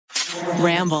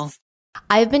Ramble.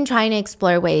 I've been trying to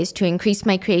explore ways to increase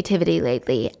my creativity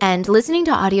lately, and listening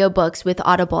to audiobooks with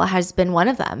Audible has been one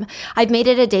of them. I've made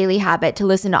it a daily habit to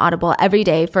listen to Audible every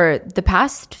day for the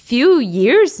past few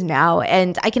years now,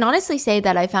 and I can honestly say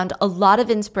that I found a lot of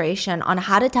inspiration on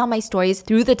how to tell my stories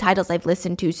through the titles I've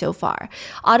listened to so far.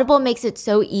 Audible makes it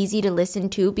so easy to listen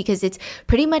to because it's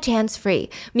pretty much hands-free,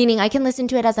 meaning I can listen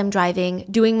to it as I'm driving,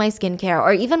 doing my skincare,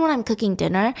 or even when I'm cooking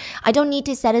dinner. I don't need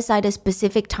to set aside a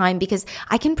specific time because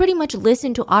I can pretty much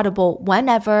listen to Audible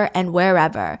whenever and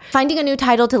wherever. Finding a new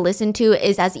title to listen to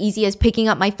is as easy as picking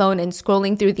up my phone and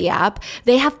scrolling through the app.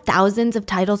 They have thousands of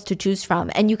titles to choose from,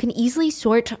 and you can easily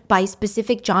sort by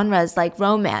specific genres like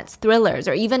romance, thrillers,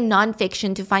 or even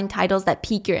nonfiction to find titles that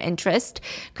pique your interest.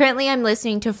 Currently, I'm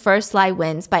listening to First Lie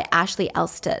Wins by Ashley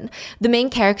Elston. The main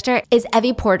character is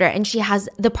Evie Porter, and she has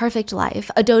the perfect life,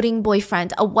 a doting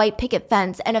boyfriend, a white picket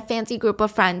fence, and a fancy group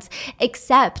of friends.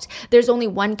 Except there's only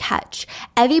one catch.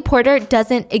 Evie Porter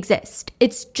doesn't exist.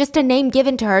 It's just a name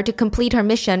given to her to complete her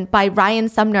mission by Ryan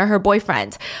Sumner, her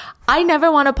boyfriend. I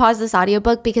never want to pause this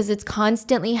audiobook because it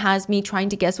constantly has me trying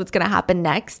to guess what's going to happen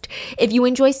next. If you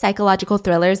enjoy psychological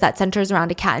thrillers that centers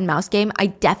around a cat and mouse game, I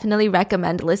definitely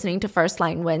recommend listening to First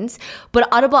Lie Wins. But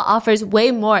Audible offers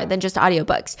way more than just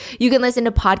audiobooks. You can listen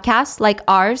to podcasts like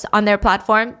ours on their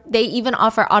platform. They even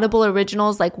offer Audible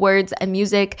originals like Words and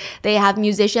Music. They have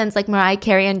musicians like Mariah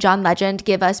Carey and John Legend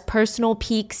give us personal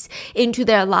peeks into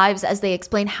their lives as they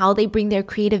explain how they bring their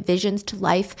creative visions to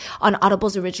life on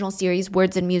Audible's original series,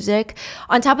 Words and Music.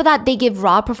 On top of that, they give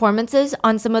raw performances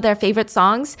on some of their favorite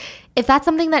songs. If that's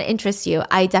something that interests you,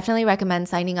 I definitely recommend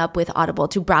signing up with Audible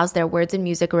to browse their Words and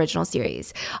Music original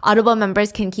series. Audible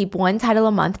members can keep one title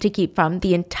a month to keep from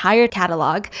the entire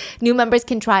catalog. New members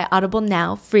can try Audible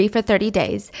now, free for 30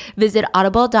 days. Visit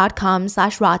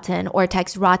audible.com/rotten or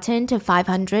text rotten to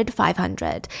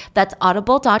 500-500. That's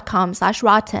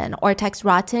audible.com/rotten or text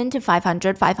rotten to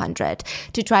 500-500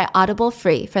 to try Audible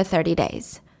free for 30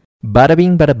 days. Bada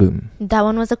bing, bada boom. That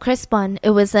one was a crisp one. It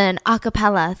was an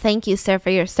acapella. Thank you, sir, for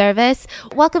your service.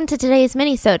 Welcome to today's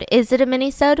minisode. Is it a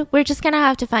minisode? We're just going to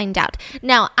have to find out.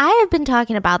 Now, I have been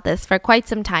talking about this for quite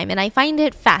some time, and I find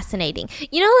it fascinating.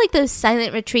 You know, like those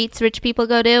silent retreats rich people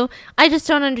go to? I just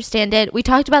don't understand it. We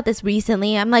talked about this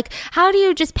recently. I'm like, how do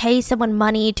you just pay someone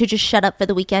money to just shut up for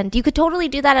the weekend? You could totally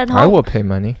do that at home. I will pay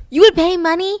money. You would pay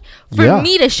money for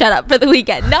me to shut up for the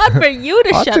weekend, not for you to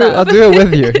shut up. I'll do it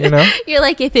with you, you know? You're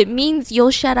like, if it means you'll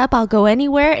shut up, I'll go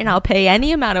anywhere and I'll pay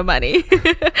any amount of money.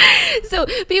 So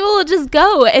people will just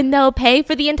go and they'll pay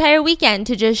for the entire weekend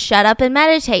to just shut up and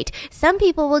meditate. Some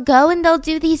people will go and they'll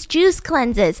do these juice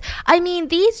cleanses. I mean,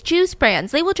 these juice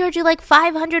brands, they will charge you like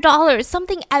 $500,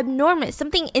 something abnormous,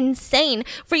 something insane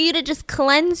for you to just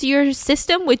cleanse your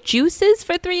system with juices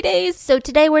for 3 days. So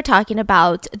today we're talking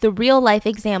about the real life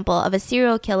example of a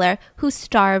serial killer who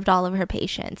starved all of her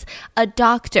patients. A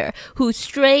doctor who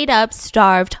straight up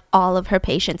starved all of her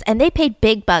patients, and they paid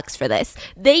big bucks for this.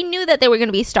 They knew that they were going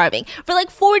to be starving for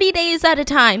like 40 days at a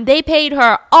time. They paid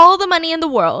her all the money in the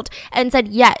world and said,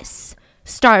 yes,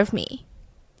 starve me.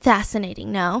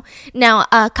 Fascinating, no? Now,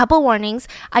 a couple warnings.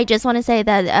 I just want to say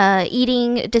that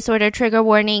eating disorder trigger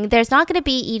warning, there's not going to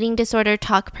be eating disorder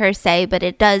talk per se, but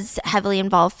it does heavily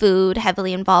involve food,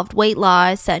 heavily involved weight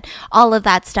loss, and all of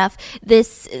that stuff.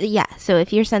 So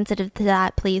if you're sensitive to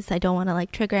that, please, I don't want to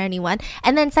like trigger anyone.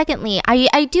 And then secondly,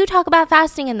 I do talk about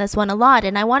fasting in this one a lot,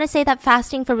 and I want to say that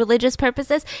fasting for religious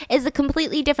purposes is a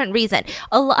completely different reason.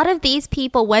 A lot of these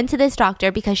people went to this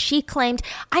doctor because she claimed,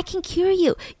 I can cure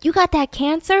you. You got that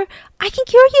cancer? I can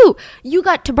cure you. You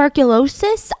got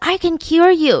tuberculosis? I can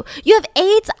cure you. You have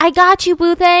AIDS? I got you,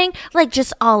 boo thing. Like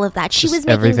just all of that. She was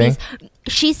making everything.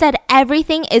 She said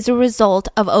everything is a result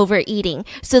of overeating.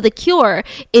 So the cure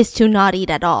is to not eat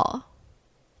at all.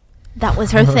 That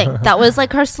was her thing. That was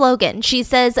like her slogan. She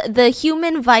says the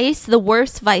human vice, the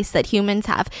worst vice that humans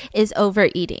have is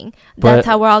overeating. That's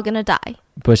how we're all going to die.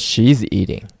 But she's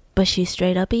eating. But she's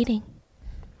straight up eating.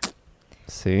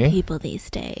 See? People these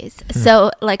days.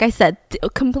 So, like I said, a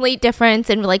complete difference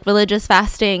in like religious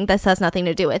fasting. This has nothing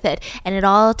to do with it. And it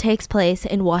all takes place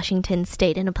in Washington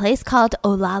State in a place called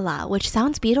Olalla, which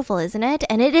sounds beautiful, isn't it?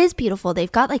 And it is beautiful. They've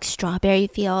got like strawberry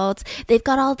fields. They've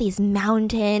got all these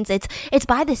mountains. It's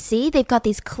by the sea. They've got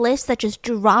these cliffs that just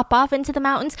drop off into the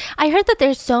mountains. I heard that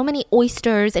there's so many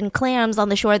oysters and clams on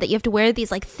the shore that you have to wear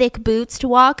these like thick boots to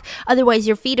walk. Otherwise,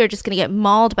 your feet are just going to get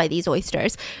mauled by these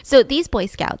oysters. So these Boy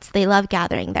Scouts, they love gathering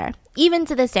there. Even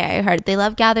to this day, I heard they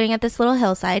love gathering at this little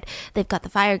hillside. They've got the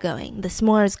fire going, the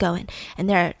s'mores going, and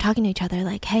they're talking to each other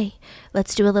like, hey,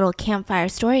 let's do a little campfire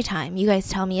story time. You guys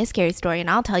tell me a scary story and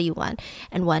I'll tell you one.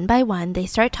 And one by one, they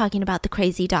start talking about the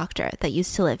crazy doctor that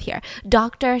used to live here.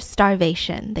 Dr.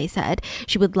 Starvation, they said.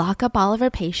 She would lock up all of her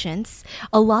patients.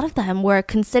 A lot of them were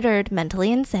considered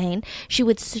mentally insane. She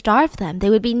would starve them. They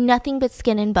would be nothing but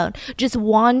skin and bone, just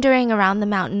wandering around the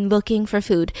mountain looking for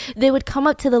food. They would come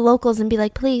up to the locals and be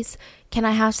like, please, can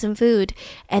I have some food?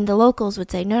 And the locals would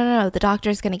say, no, the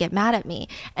doctor's going to get mad at me.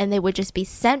 And they would just be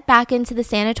sent back into the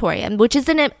sanatorium, which is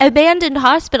an abandoned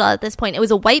hospital at this point. It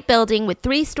was a white building with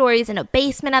 3 stories and a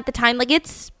basement at the time. Like, it's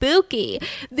spooky,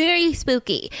 very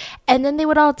spooky. And then they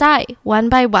would all die one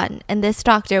by one. And this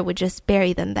doctor would just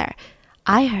bury them there.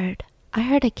 I heard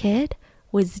a kid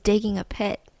was digging a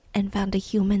pit and found a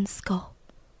human skull.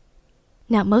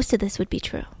 Now, most of this would be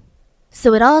true.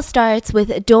 So it all starts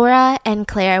with Dora and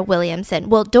Claire Williamson.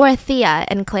 Well, Dorothea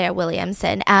and Claire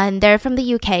Williamson, and they're from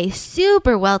the UK,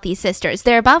 super wealthy sisters.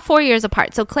 They're about 4 years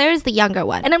apart, so Claire's the younger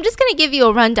one. And I'm just going to give you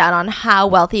a rundown on how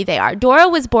wealthy they are. Dora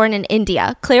was born in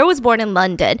India. Claire was born in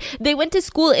London. They went to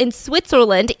school in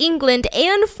Switzerland, England,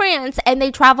 and France, and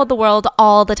they traveled the world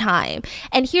all the time.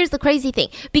 And here's the crazy thing.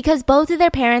 Because both of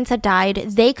their parents had died,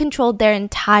 they controlled their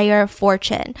entire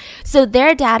fortune. So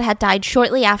their dad had died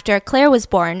shortly after Claire was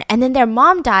born, and then their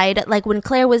mom died like when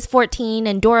Claire was 14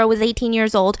 and Dora was 18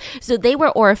 years old. So they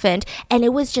were orphaned, and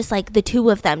it was just like the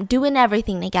two of them doing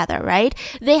everything together, right?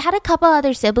 They had a couple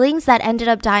other siblings that ended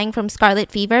up dying from scarlet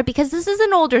fever, because this is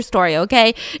an older story,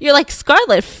 okay? You're like,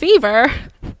 scarlet fever?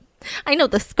 I know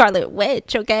the Scarlet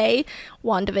Witch, okay?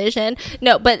 WandaVision.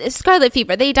 No, but scarlet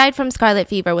fever. They died from scarlet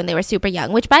fever when they were super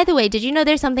young, which, by the way, did you know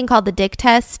there's something called the Dick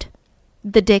test?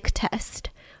 The Dick test.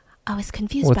 I was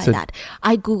confused by that.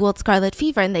 I Googled scarlet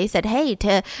fever and they said, hey,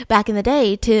 back in the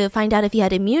day, to find out if you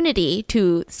had immunity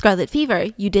to scarlet fever,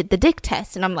 you did the Dick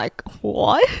test. And I'm like,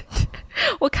 what?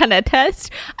 What kind of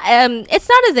test? It's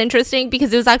not as interesting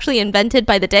because it was actually invented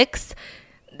by the Dicks.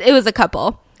 It was a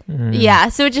couple. Yeah,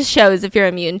 so it just shows if you're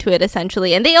immune to it,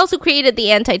 essentially. And they also created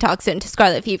the antitoxin to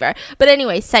scarlet fever. But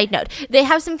anyway, side note, they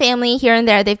have some family here and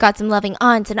there. They've got some loving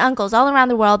aunts and uncles all around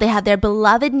the world. They have their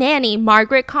beloved nanny,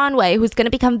 Margaret Conway, who's going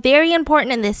to become very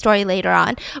important in this story later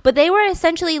on. But they were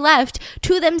essentially left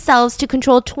to themselves to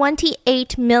control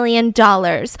 $28 million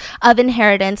of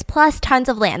inheritance, plus tons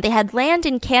of land. They had land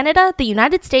in Canada, the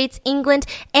United States, England,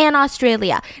 and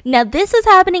Australia. Now, this is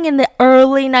happening in the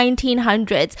early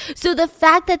 1900s. So the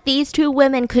fact that these two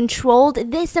women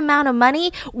controlled this amount of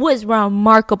money was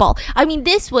remarkable. I mean,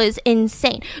 this was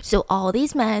insane. So all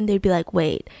these men, they'd be like,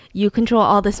 wait, you control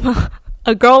all this money?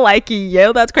 A girl like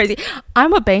you? That's crazy.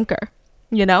 I'm a banker,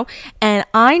 you know, and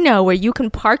I know where you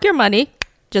can park your money.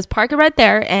 Just park it right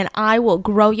there and I will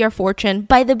grow your fortune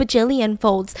by the bajillion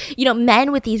folds. You know,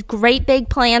 men with these great big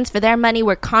plans for their money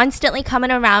were constantly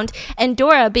coming around. And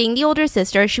Dora, being the older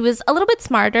sister, she was a little bit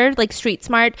smarter, like street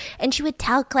smart. And she would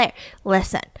tell Claire,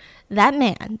 listen, that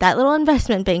man, that little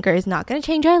investment banker is not going to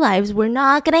change our lives. We're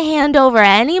not going to hand over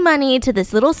any money to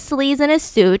this little sleaze in a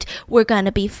suit. We're going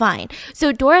to be fine.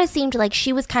 So Dora seemed like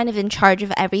she was kind of in charge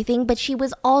of everything, but she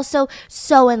was also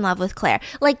so in love with Claire.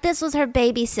 Like, this was her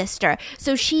baby sister.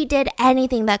 So she did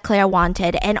anything that Claire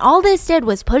wanted. And all this did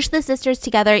was push the sisters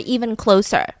together even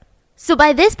closer. So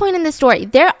by this point in the story,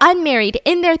 they're unmarried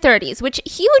in their 30s, which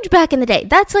huge back in the day.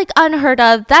 That's like unheard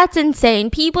of. That's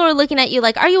insane. People are looking at you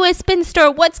like, are you a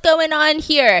spinster? What's going on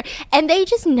here? And they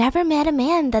just never met a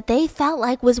man that they felt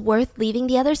like was worth leaving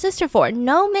the other sister for.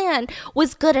 No man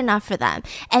was good enough for them.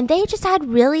 And they just had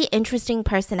really interesting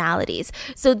personalities.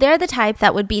 So they're the type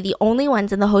that would be the only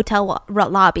ones in the hotel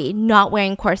lobby not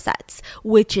wearing corsets,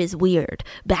 which is weird.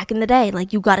 Back in the day,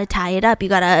 like, you gotta tie it up. You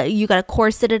gotta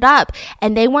corset it up.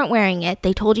 And they weren't wearing it.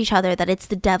 They told each other that it's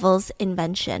the devil's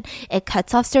invention. It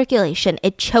cuts off circulation.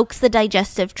 It chokes the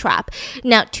digestive tract.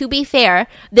 Now, to be fair,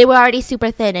 they were already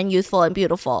super thin and youthful and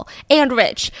beautiful and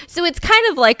rich. So it's kind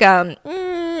of like a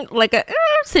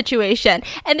situation.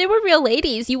 And they were real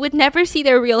ladies. You would never see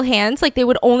their real hands. Like, they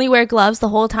would only wear gloves the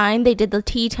whole time. They did the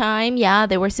tea time. Yeah,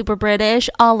 they were super British,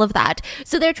 all of that.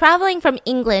 So they're traveling from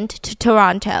England to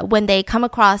Toronto when they come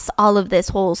across all of this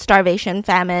whole starvation,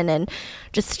 famine, and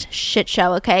just shit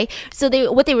show, okay?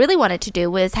 So what they really wanted to do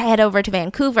was head over to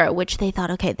Vancouver, which they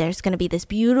thought, okay, there's going to be this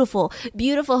beautiful,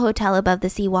 beautiful hotel above the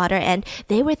seawater, and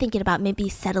they were thinking about maybe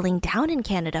settling down in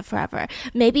Canada forever.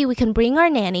 Maybe we can bring our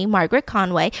nanny, Margaret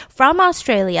Conway, from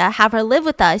Australia, have her live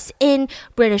with us in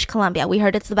British Columbia. We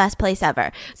heard it's the best place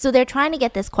ever. So they're trying to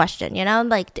get this question, you know,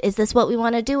 like, is this what we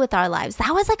want to do with our lives?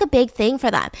 That was like a big thing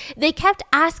for them. They kept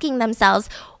asking themselves,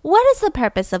 what is the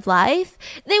purpose of life?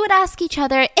 They would ask each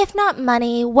other, if not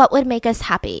money, what would make us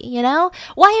happy? You know,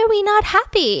 why are we not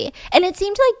happy? And it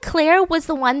seemed like Claire was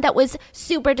the one that was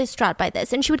super distraught by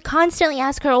this. And she would constantly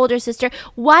ask her older sister,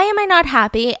 why am I not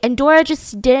happy? And Dora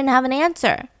just didn't have an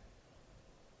answer.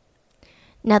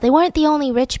 Now, they weren't the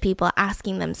only rich people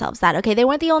asking themselves that, okay? They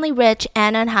weren't the only rich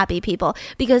and unhappy people,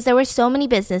 because there were so many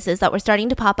businesses that were starting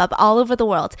to pop up all over the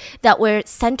world that were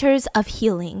centers of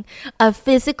healing, of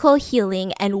physical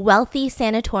healing and wealthy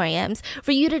sanatoriums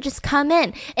for you to just come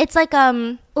in. It's like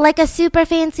a super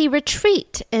fancy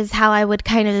retreat is how I would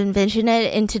kind of envision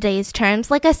it in today's terms,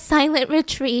 like a silent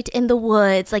retreat in the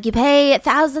woods. Like you pay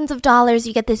thousands of dollars,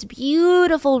 you get this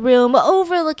beautiful room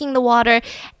overlooking the water,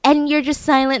 and you're just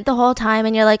silent the whole time,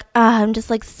 and you're like, I'm just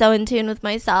like so in tune with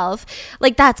myself.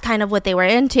 Like that's kind of what they were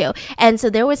into. And so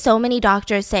there were so many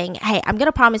doctors saying, hey, I'm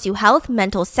gonna promise you health,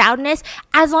 mental soundness,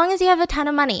 as long as you have a ton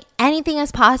of money. Anything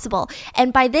is possible.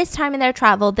 And by this time in their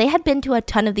travel, they had been to a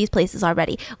ton of these places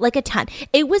already, like a ton.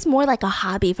 It was more like a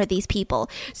hobby for these people.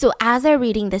 So as they're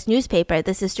reading this newspaper,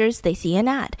 the sisters, they see an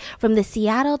ad from the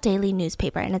Seattle Daily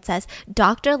newspaper, and it says,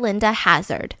 Dr. Linda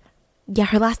Hazard. Yeah,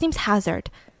 her last name's Hazard.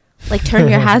 Like, turn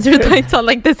your hazard lights on,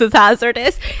 like this is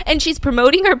hazardous. And she's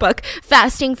promoting her book,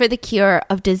 Fasting for the Cure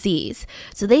of Disease.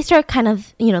 So they start kind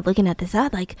of, looking at this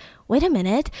ad like, wait a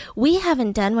minute, we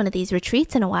haven't done one of these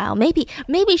retreats in a while. Maybe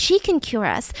she can cure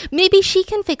us. Maybe she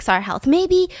can fix our health.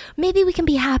 Maybe we can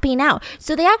be happy now.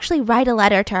 So they actually write a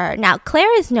letter to her. Now,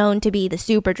 Claire is known to be the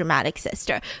super dramatic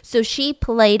sister. So she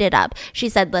played it up. She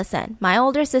said, listen, my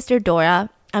older sister,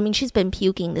 Dora, she's been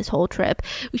puking this whole trip.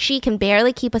 She can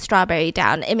barely keep a strawberry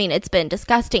down. It's been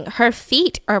disgusting. Her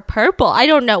feet are purple. I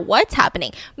don't know what's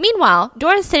happening. Meanwhile,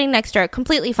 Dora's sitting next to her,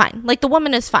 completely fine. Like, the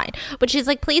woman is fine. But she's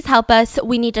like, please help us.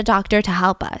 We need a doctor to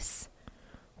help us.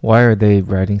 Why are they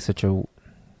writing such a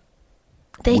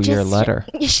weird letter?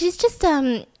 She's just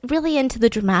really into the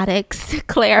dramatics,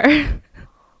 Claire.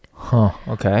 Huh,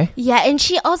 okay. Yeah, and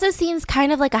she also seems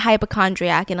kind of like a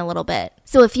hypochondriac in a little bit.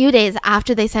 So a few days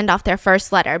after they send off their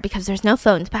first letter, because there's no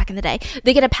phones back in the day,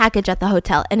 they get a package at the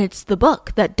hotel, and it's the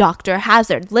book that Dr.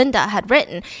 Hazard, Linda, had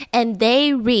written. And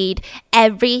they read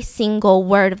every single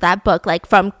word of that book, like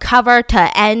from cover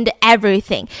to end,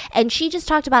 everything. And she just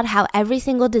talked about how every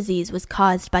single disease was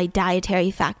caused by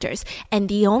dietary factors. And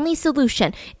the only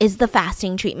solution is the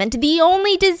fasting treatment. The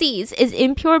only disease is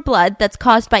impure blood that's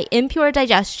caused by impure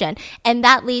digestion, and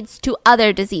that leads to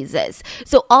other diseases.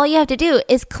 So all you have to do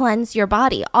is cleanse your body.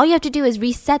 All you have to do is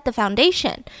reset the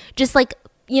foundation. Just like,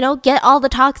 get all the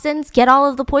toxins, get all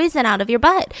of the poison out of your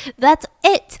butt. That's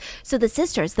it. So the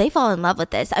sisters, they fall in love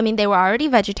with this. They were already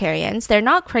vegetarians. They're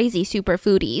not crazy super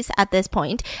foodies at this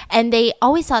point. And they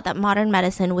always thought that modern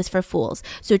medicine was for fools.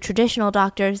 So traditional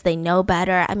doctors, they know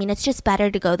better. It's just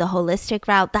better to go the holistic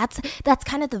route. That's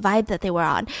kind of the vibe that they were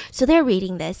on. So they're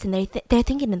reading this, and they're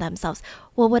thinking to themselves,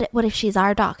 well, what if she's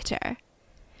our doctor?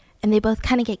 And they both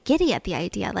kind of get giddy at the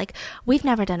idea. Like, we've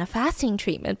never done a fasting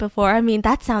treatment before.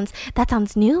 That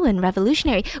sounds new and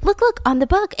revolutionary. Look, on the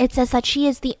book, it says that she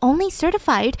is the only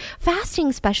certified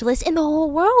fasting specialist in the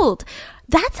whole world.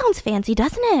 That sounds fancy,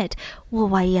 doesn't it? Well,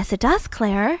 why, yes, it does,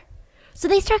 Claire. So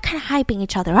they start kind of hyping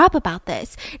each other up about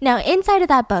this. Now, inside of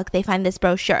that book, they find this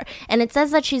brochure, and it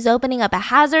says that she's opening up a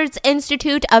Hazard's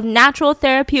Institute of Natural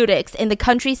Therapeutics in the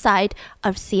countryside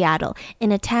of Seattle,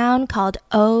 in a town called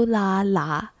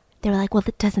Olala. They were like, well,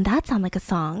 doesn't that sound like a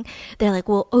song? They're like,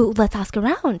 well, let's ask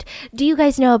around. Do you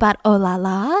guys know about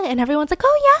Olala? And everyone's like,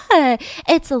 oh, yeah,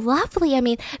 it's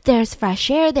lovely. There's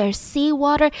fresh air, there's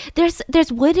seawater,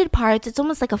 there's wooded parts. It's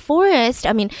almost like a forest.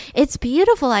 It's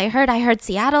beautiful. I heard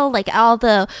Seattle, like all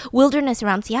the wilderness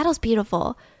around Seattle's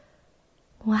beautiful.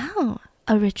 Wow.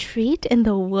 A retreat in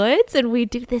the woods, and we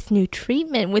do this new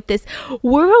treatment with this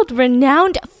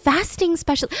world-renowned fasting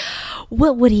specialist.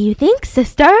 What do you think,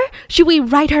 sister? Should we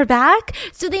write her back?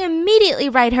 So they immediately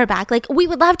write her back. Like, we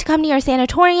would love to come to your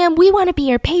sanatorium. We want to be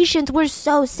your patients. We're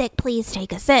so sick. Please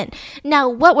take us in. Now,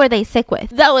 what were they sick with?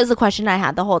 That was the question I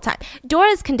had the whole time.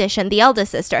 Dora's condition, the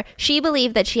eldest sister, she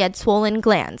believed that she had swollen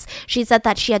glands. She said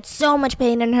that she had so much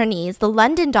pain in her knees. The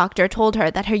London doctor told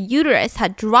her that her uterus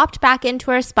had dropped back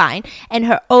into her spine, and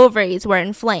her ovaries were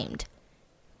inflamed.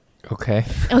 Okay,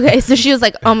 so she was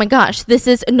like, oh my gosh, this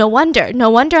is no wonder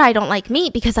I don't like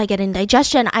meat, because I get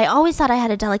indigestion. I always thought I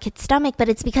had a delicate stomach, but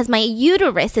it's because my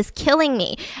uterus is killing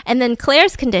me. And then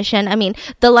Claire's condition,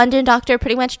 the London doctor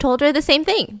pretty much told her the same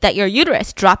thing, that your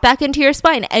uterus dropped back into your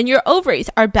spine and your ovaries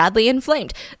are badly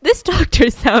inflamed. This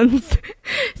doctor sounds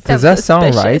does that suspicious.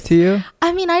 Sound right to you?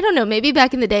 I don't know, maybe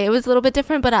back in the day it was a little bit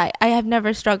different, but I have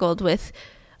never struggled with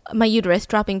my uterus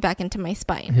dropping back into my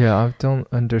spine. Yeah, I don't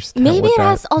understand. Maybe what it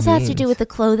that also has to means. do with the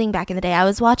clothing back in the day. I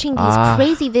was watching these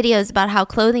crazy videos about how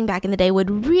clothing back in the day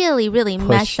would really, really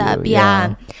mess you, up.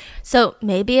 yeah. So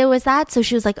maybe it was that. So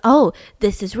she was like, oh,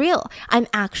 this is real. I'm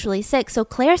actually sick. So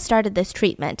Claire started this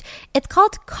treatment. It's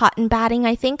called cotton batting,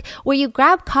 I think, where you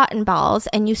grab cotton balls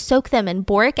and you soak them in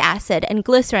boric acid and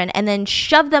glycerin and then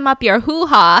shove them up your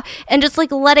hoo-ha and just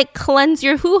like let it cleanse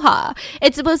your hoo-ha.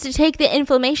 It's supposed to take the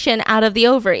inflammation out of the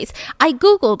ovaries. I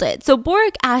Googled it. So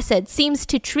boric acid seems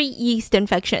to treat yeast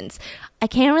infections. I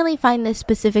can't really find this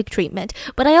specific treatment,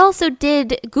 but I also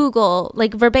did Google,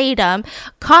 like verbatim,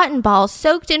 cotton balls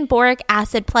soaked in boric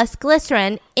acid plus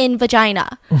glycerin in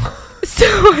vagina. So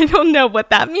I don't know what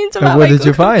that means about what did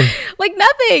you find? Like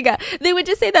nothing. They would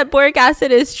just say that boric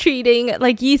acid is treating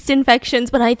like yeast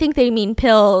infections, but I think they mean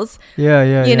pills.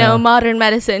 You know, modern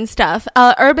medicine stuff.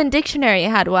 Urban Dictionary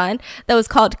had one that was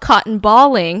called cotton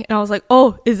balling. And I was like,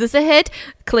 oh, is this a hit?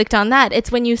 Clicked on that.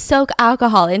 It's when you soak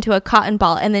alcohol into a cotton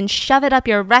ball and then shove it up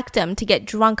your rectum to get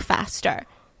drunk faster.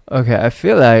 Okay, I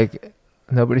feel like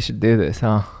nobody should do this,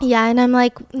 huh? Yeah, and I'm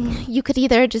like, you could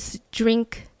either just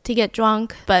drink to get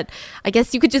drunk, but I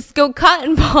guess you could just go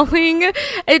cotton balling.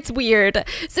 It's weird.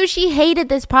 So she hated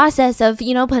this process of,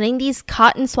 you know, putting these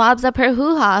cotton swabs up her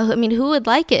hoo-ha. I mean, who would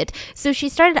like it? So she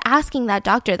started asking that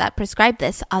doctor that prescribed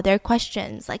this other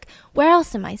questions, like, where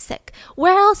else am I sick?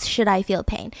 Where else should I feel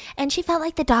pain? And she felt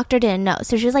like the doctor didn't know.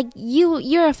 So she was like,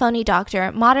 you're a phony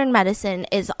doctor. Modern medicine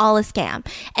is all a scam.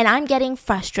 And I'm getting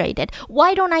frustrated.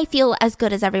 Why don't I feel as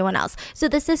good as everyone else? So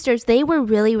the sisters, they were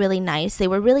really, really nice. They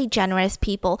were really generous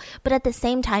people. But at the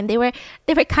same time, they were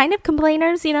kind of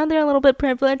complainers, you know, they're a little bit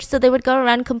privileged. So they would go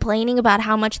around complaining about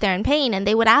how much they're in pain. And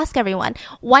they would ask everyone,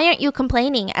 why aren't you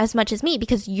complaining as much as me?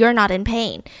 Because you're not in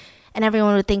pain. And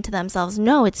everyone would think to themselves,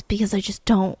 no, it's because I just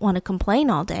don't want to complain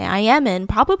all day. I am in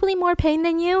probably more pain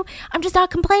than you. I'm just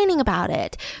not complaining about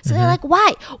it. So they're like,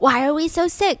 why? Why are we so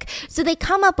sick? So they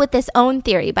come up with this own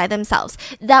theory by themselves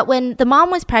that when the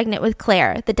mom was pregnant with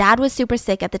Claire, the dad was super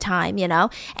sick at the time, you know,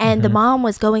 and the mom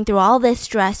was going through all this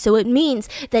stress. So it means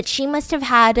that she must have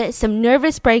had some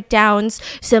nervous breakdowns,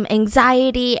 some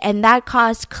anxiety, and that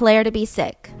caused Claire to be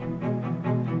sick.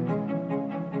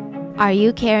 Are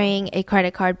you carrying a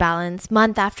credit card balance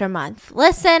month after month?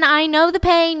 Listen, I know the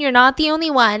pain. You're not the only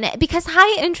one because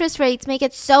high interest rates make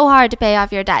it so hard to pay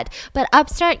off your debt. But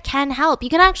Upstart can help. You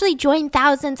can actually join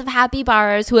thousands of happy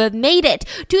borrowers who have made it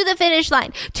to the finish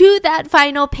line, to that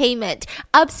final payment.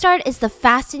 Upstart is the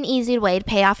fast and easy way to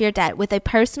pay off your debt with a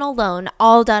personal loan,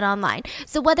 all done online.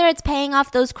 So whether it's paying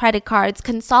off those credit cards,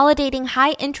 consolidating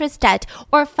high interest debt,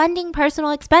 or funding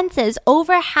personal expenses,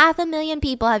 over 500,000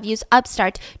 people have used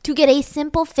Upstart to get a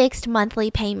simple fixed monthly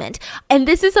payment. And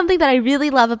this is something that I really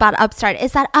love about Upstart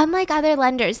is that unlike other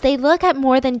lenders, they look at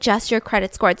more than just your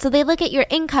credit score. So they look at your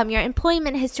income, your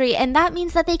employment history, and that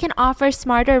means that they can offer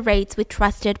smarter rates with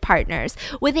trusted partners.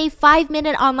 With a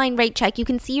 5-minute online rate check, you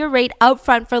can see your rate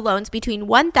upfront for loans between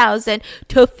 $1,000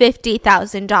 to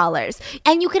 $50,000.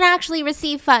 And you can actually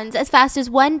receive funds as fast as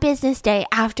 1 business day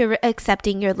after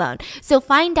accepting your loan. So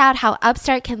find out how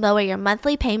Upstart can lower your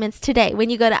monthly payments today when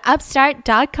you go to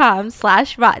upstart.com/rotten.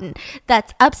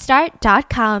 That's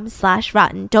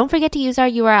upstart.com/rotten. Don't forget to use our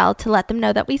URL to let them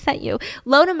know that we sent you.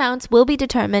 Loan amounts will be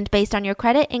determined based on your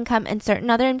credit, income, and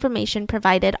certain other information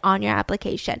provided on your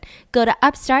application. Go to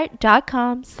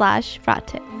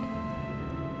upstart.com/rotten.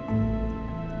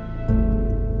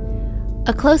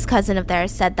 A close cousin of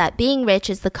theirs said that being rich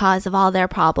is the cause of all their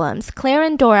problems. Claire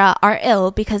and Dora are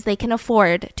ill because they can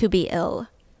afford to be ill.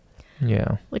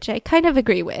 Yeah. Which I kind of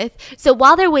agree with. So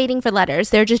while they're waiting for letters,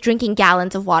 they're just drinking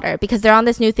gallons of water because they're on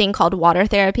this new thing called water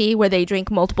therapy where they drink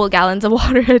multiple gallons of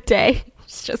water a day.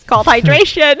 It's just called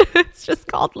hydration. It's just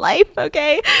called life,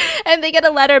 okay? And they get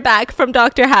a letter back from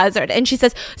Dr. Hazard, and she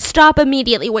says, stop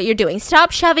immediately what you're doing.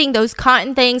 Stop shoving those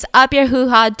cotton things up your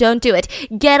hoo-ha. Don't do it.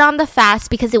 Get on the fast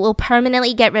because it will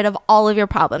permanently get rid of all of your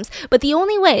problems. But the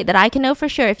only way that I can know for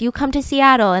sure if you come to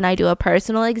Seattle and I do a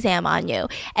personal exam on you.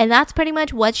 And that's pretty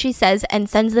much what she says and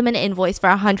sends them an invoice for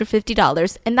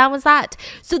 $150. And that was that.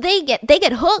 So they get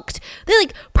hooked. They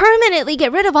like permanently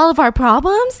get rid of all of our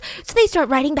problems. So they start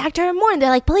writing back to her more. And they're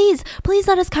like, please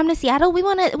let us come to Seattle. We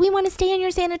want to stay in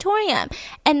your sanatorium.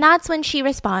 And that's when she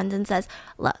responds and says,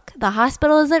 look, the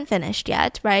hospital isn't finished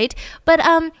yet, right? But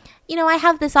you know, I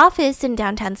have this office in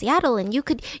downtown Seattle, and you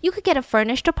could get a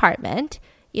furnished apartment.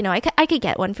 You know, I could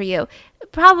get one for you.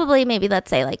 Probably, maybe, let's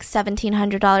say like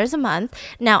 $1,700 a month.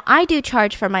 Now, I do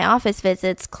charge for my office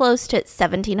visits close to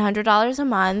 $1,700 a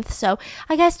month. So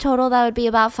I guess total that would be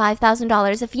about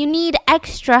 $5,000. If you need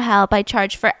extra help, I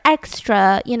charge for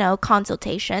extra, you know,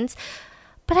 consultations.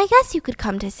 But I guess you could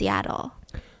come to Seattle.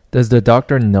 Does the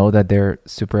doctor know that they're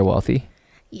super wealthy?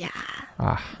 Yeah.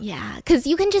 Yeah, because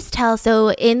you can just tell.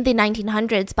 So in the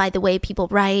 1900s, by the way people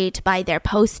write, by their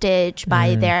postage,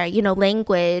 by their,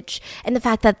 language, and the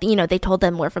fact that, they told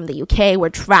them we're from the UK, we're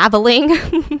traveling.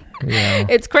 Yeah.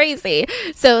 It's crazy.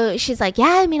 So she's like,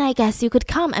 yeah, I guess you could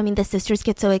come. The sisters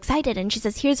get so excited. And she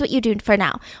says, here's what you do for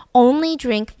now. Only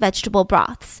drink vegetable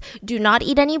broths. Do not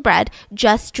eat any bread.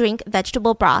 Just drink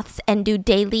vegetable broths and do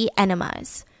daily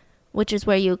enemas, which is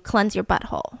where you cleanse your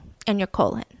butthole and your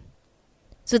colon.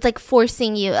 So it's like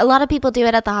forcing you. A lot of people do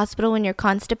it at the hospital when you're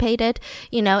constipated,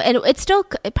 and it's still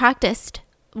practiced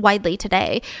widely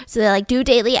today. So they're like, do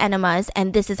daily enemas,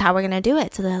 and this is how we're going to do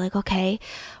it. So they're like, okay,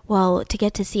 well, to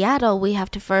get to Seattle, we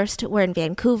have to first, we're in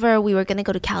Vancouver. We were going to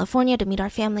go to California to meet our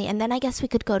family, and then I guess we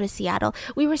could go to Seattle.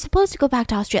 We were supposed to go back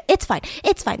to Austria. It's fine.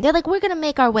 They're like, we're going to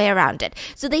make our way around it.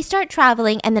 So they start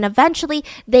traveling, and then eventually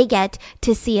they get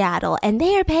to Seattle, and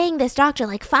they are paying this doctor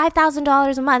like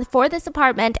 $5,000 a month for this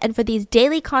apartment and for these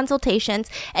daily consultations.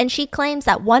 And she claims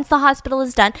that once the hospital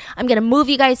is done, I'm going to move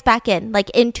you guys back in. Like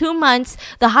in 2 months,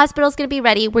 the hospital's going to be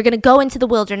ready. We're going to go into the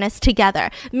wilderness together.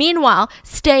 Meanwhile,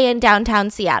 stay in downtown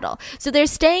Seattle. So they're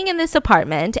staying in this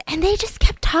apartment, and they just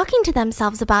kept talking to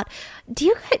themselves about, do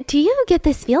you get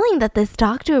this feeling that this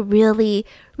doctor really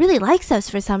likes us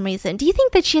for some reason? Do you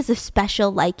think that she has a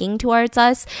special liking towards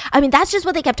us? That's just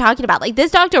what they kept talking about. Like, this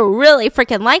doctor really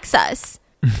freaking likes us.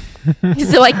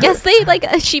 So I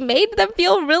guess she made them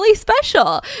feel really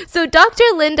special. So Dr.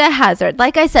 Linda Hazard,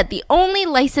 like I said, the only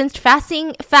licensed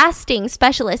fasting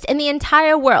specialist in the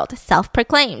entire world,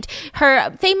 self-proclaimed.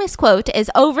 Her famous quote is,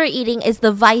 overeating is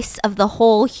the vice of the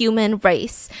whole human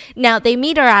race. Now, they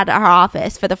meet her at our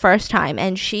office for the first time,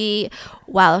 and she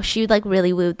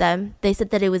really wooed them. They said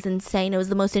that it was insane. It was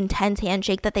the most intense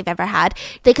handshake that they've ever had.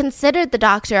 They considered the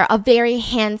doctor a very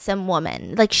handsome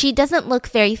woman. Like, she doesn't look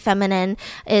very feminine,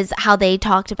 is how they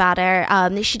talked about her.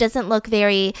 She doesn't look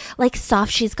very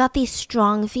soft. She's got these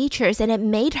strong features, and it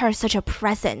made her such a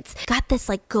presence. Got this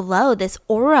glow, this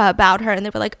aura about her, and they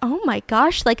were like, oh my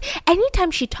gosh.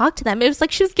 Anytime she talked to them, it was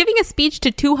like she was giving a speech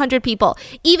to 200 people,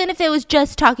 even if it was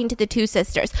just talking to the two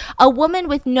sisters. A woman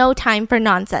with no time for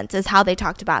nonsense is how they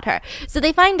talked about her. So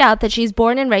they find out that she's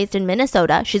born and raised in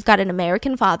Minnesota. She's got an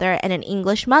American father and an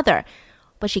English mother.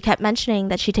 But she kept mentioning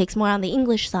that she takes more on the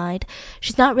English side.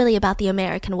 She's not really about the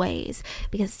American ways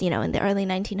because, in the early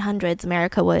 1900s,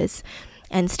 America was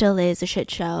and still is a shit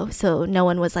show. So no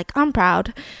one was like, I'm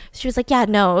proud. She was like, yeah,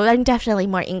 no, I'm definitely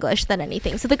more English than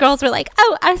anything. So the girls were like,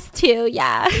 oh, us too,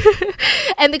 yeah.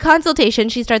 And the consultation,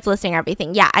 she starts listing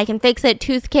everything. Yeah, I can fix it.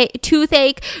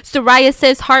 Toothache,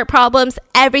 psoriasis, heart problems,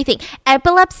 everything.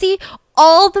 Epilepsy,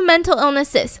 all the mental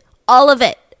illnesses, all of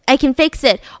it. I can fix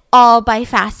it all by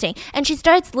fasting. And she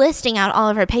starts listing out all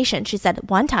of her patients. She said,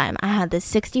 one time I had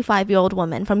this 65-year-old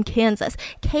woman from Kansas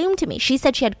came to me. She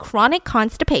said she had chronic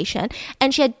constipation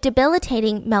and she had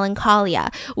debilitating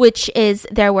melancholia, which is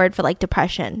their word for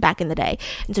depression back in the day.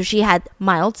 And so she had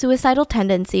mild suicidal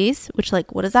tendencies, which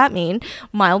what does that mean?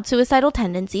 Mild suicidal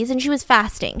tendencies. And she was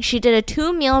fasting. She did a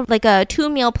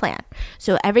 2-meal plan.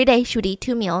 So every day she would eat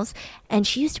 2 meals, and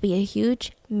she used to be a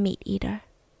huge meat eater.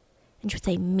 And she would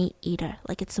say meat eater,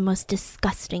 like it's the most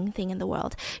disgusting thing in the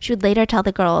world. She would later tell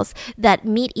the girls that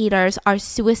meat eaters are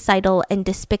suicidal and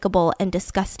despicable and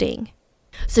disgusting.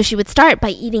 So she would start by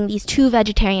eating these 2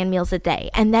 vegetarian meals a day,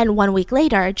 and then 1 week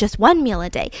later, just 1 meal a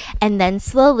day, and then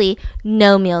slowly,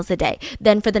 no meals a day.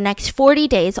 Then for the next 40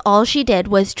 days, all she did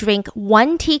was drink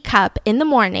 1 teacup in the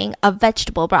morning of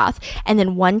vegetable broth, and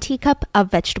then 1 teacup of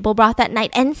vegetable broth at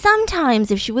night. And sometimes,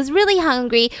 if she was really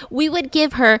hungry, we would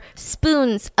give her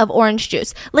spoons of orange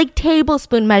juice, like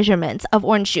tablespoon measurements of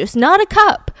orange juice, not a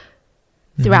cup,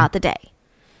 throughout the day.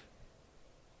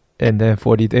 And then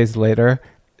 40 days later,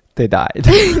 they died.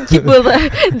 Well,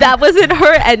 that wasn't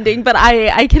her ending, but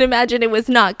I can imagine it was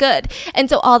not good. And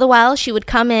so all the while, she would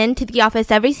come into the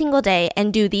office every single day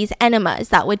and do these enemas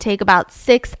that would take about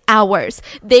 6 hours.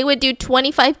 They would do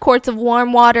 25 quarts of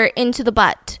warm water into the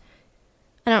butt.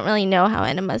 I don't really know how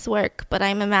enemas work, but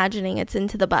I'm imagining it's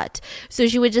into the butt. So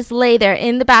she would just lay there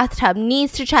in the bathtub,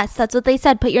 knees to chest. That's what they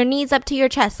said. Put your knees up to your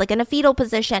chest, like in a fetal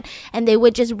position. And they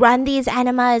would just run these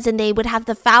enemas, and they would have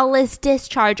the foulest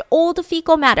discharge. All the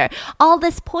fecal matter, all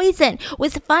this poison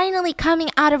was finally coming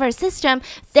out of her system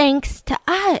thanks to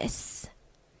us.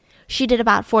 She did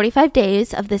about 45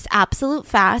 days of this absolute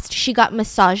fast. She got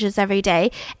massages every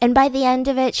day. And by the end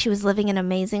of it, she was living an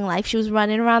amazing life. She was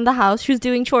running around the house. She was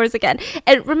doing chores again.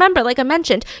 And remember, like I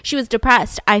mentioned, she was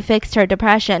depressed. I fixed her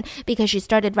depression because she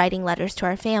started writing letters to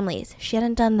our families. She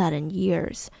hadn't done that in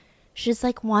years. She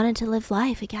just wanted to live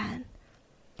life again.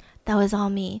 That was all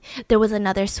me. There was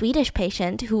another Swedish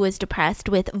patient who was depressed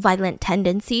with violent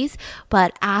tendencies,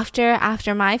 but after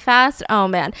my fast, oh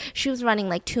man, she was running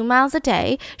like 2 miles a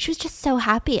day. She was just so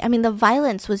happy. I mean, the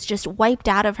violence was just wiped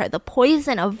out of her. The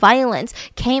poison of violence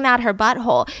came out her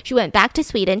butthole. She went back to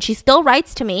Sweden. She still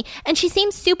writes to me, and she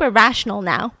seems super rational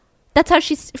now. That's how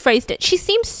she phrased it. She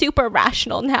seems super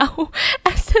rational now.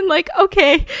 As in like,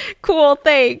 okay, cool,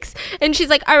 thanks. And she's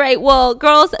like, all right, well,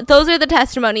 girls, those are the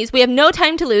testimonies. We have no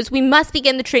time to lose. We must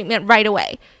begin the treatment right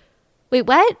away. Wait,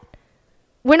 what?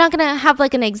 We're not going to have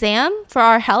like an exam for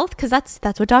our health? Because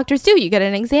that's what doctors do. You get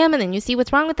an exam and then you see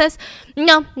what's wrong with us.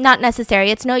 No, not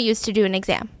necessary. It's no use to do an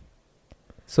exam.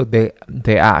 So they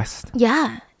asked.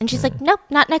 Yeah. And she's like, nope,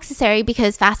 not necessary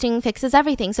because fasting fixes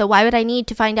everything. So why would I need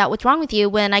to find out what's wrong with you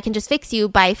when I can just fix you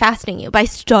by fasting you, by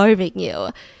starving you?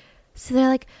 So they're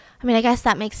like, I mean, I guess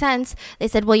that makes sense. They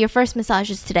said, well, your first massage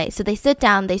is today. So they sit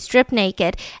down, they strip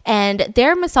naked, and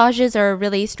their massages are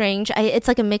really strange. It's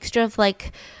like a mixture of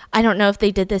like, I don't know if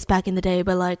they did this back in the day,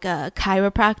 but like a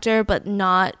chiropractor, but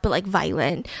like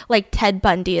violent. Like Ted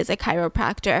Bundy is a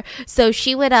chiropractor. So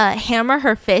she would hammer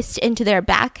her fist into their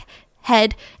back,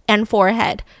 head, and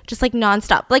forehead, just like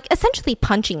nonstop, like essentially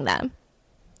punching them.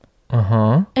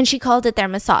 And she called it their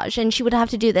massage, and she would have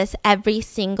to do this every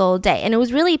single day, and it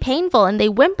was really painful, and they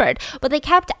whimpered, but they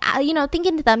kept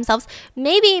thinking to themselves,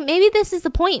 maybe this is the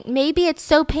point. Maybe it's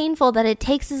so painful that it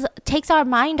takes our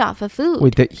mind off of food.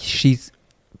 Wait, she's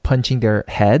punching their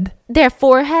head, their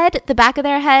forehead, the back of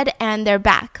their head, and their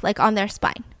back, like on their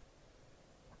spine.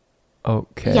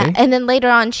 Okay. Yeah, and then later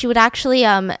on, she would actually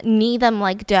knee them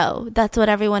like dough. That's what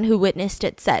everyone who witnessed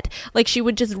it said. Like, she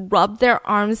would just rub their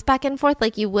arms back and forth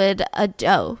like you would a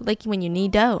dough, like when you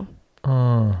knead dough.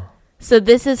 So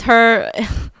this is her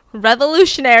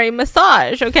revolutionary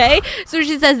massage, okay? So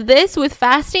she says this with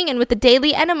fasting and with the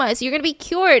daily enemas, you're going to be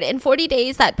cured in 40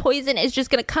 days. That poison is just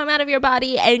going to come out of your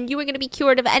body and you are going to be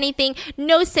cured of anything,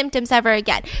 no symptoms ever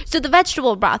again. So the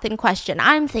vegetable broth in question,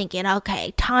 I'm thinking,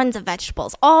 okay, tons of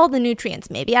vegetables, all the nutrients,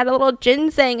 maybe add a little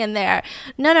ginseng in there.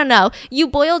 No. You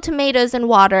boil tomatoes in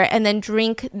water and then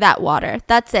drink that water.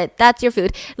 That's it. That's your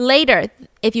food. Later,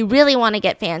 if you really want to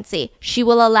get fancy, she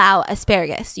will allow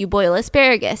asparagus. You boil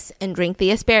asparagus and drink the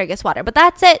asparagus water. But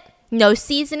that's it. No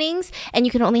seasonings. And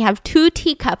you can only have 2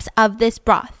 teacups of this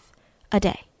broth a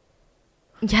day.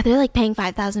 Yeah, they're like paying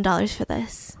 $5,000 for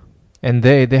this. And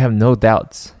they have no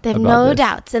doubts. They have no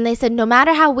doubts. And they said, no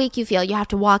matter how weak you feel, you have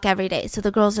to walk every day. So the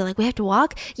girls are like, we have to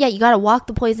walk? Yeah, you got to walk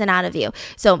the poison out of you.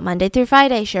 So Monday through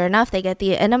Friday, sure enough, they get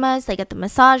the enemas, they get the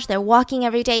massage, they're walking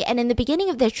every day. And in the beginning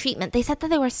of their treatment, they said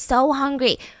that they were so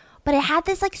hungry. But it had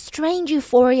this like strange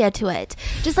euphoria to it.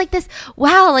 Just like this,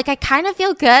 wow, like I kind of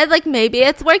feel good. Like maybe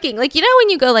it's working. Like, you know, when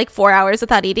you go like 4 hours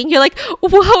without eating, you're like,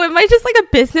 whoa, am I just like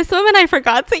a businesswoman? I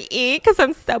forgot to eat because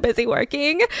I'm so busy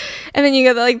working. And then you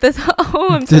get like this,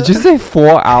 Did you say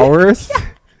 4 hours? Yeah.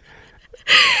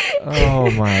 Oh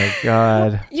my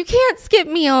God. You can't skip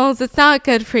meals. It's not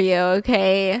good for you,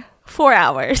 okay? 4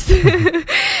 hours.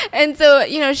 And so,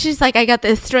 she's like, I got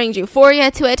this strange euphoria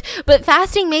to it, but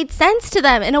fasting made sense to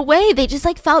them in a way. They just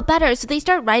like felt better. So they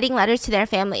start writing letters to their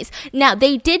families. Now,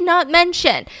 they did not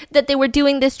mention that they were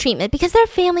doing this treatment because their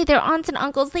family, their aunts and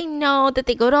uncles, they know that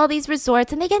they go to all these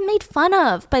resorts and they get made fun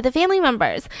of by the family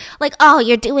members. Like, oh,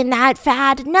 you're doing that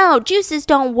fad? No, juices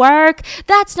don't work.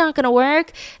 That's not going to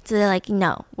work. So they're like,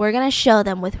 no, we're going to show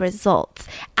them with results.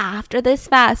 After this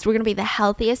fast, we're going to be the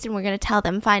healthiest and we're going to tell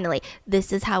them finally,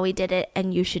 this is how we did it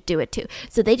and you should do it too.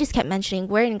 So they just kept mentioning,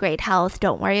 we're in great health,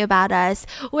 don't worry about us,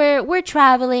 we're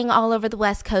traveling all over the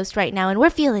West Coast right now and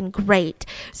we're feeling great.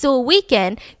 So a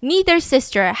weekend, neither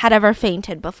sister had ever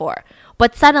fainted before,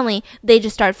 but suddenly they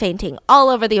just start fainting all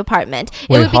over the apartment.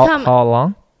 Wait, it would become how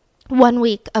long? 1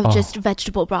 week of just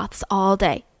vegetable broths all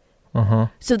day.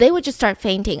 So they would just start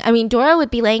fainting. I mean, Dora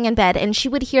would be laying in bed and she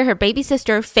would hear her baby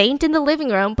sister faint in the living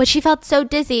room, but she felt so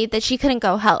dizzy that she couldn't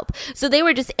go help. So they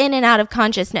were just in and out of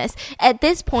consciousness. At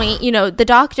this point, the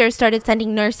doctors started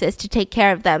sending nurses to take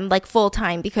care of them like full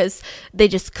time because they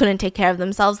just couldn't take care of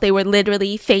themselves. They were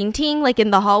literally fainting like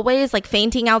in the hallways, like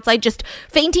fainting outside, just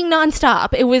fainting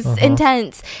nonstop. It was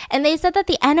intense. And they said that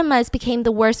the enemas became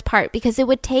the worst part because it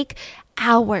would take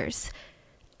hours,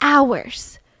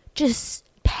 just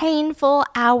painful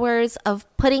hours of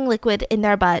putting liquid in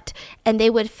their butt, and they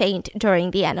would faint during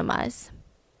the enemas.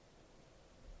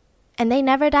 And they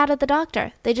never doubted the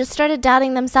doctor. They just started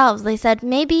doubting themselves. They said,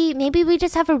 maybe we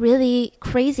just have a really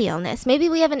crazy illness. Maybe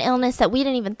we have an illness that we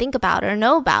didn't even think about or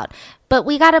know about. but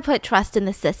we got to put trust in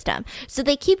the system. So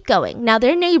they keep going. Now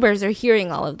their neighbors are hearing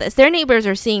all of this. Their neighbors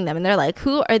are seeing them and they're like,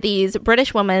 who are these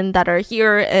British women that are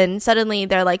here? And suddenly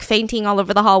they're like fainting all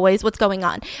over the hallways. What's going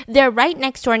on? Their right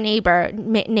next door neighbor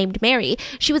named Mary,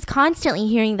 she was constantly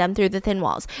hearing them through the thin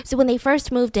walls. So when they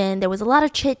first moved in, there was a lot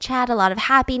of chit chat, a lot of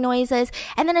happy noises.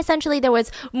 And then essentially there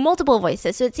was multiple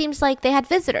voices. So it seems like they had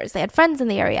visitors, they had friends in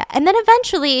the area. And then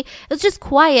eventually it was just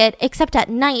quiet, except at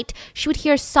night, she would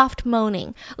hear soft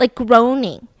moaning, like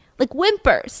groaning, like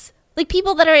whimpers, like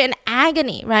people that are in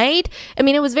agony, right? I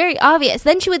mean, it was very obvious.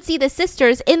 Then she would see the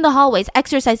sisters in the hallways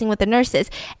exercising with the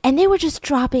nurses, and they were just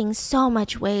dropping so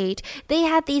much weight. They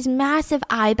had these massive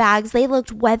eye bags. They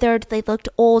looked weathered. They looked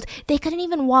old. They couldn't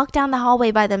even walk down the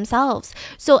hallway by themselves.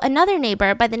 So another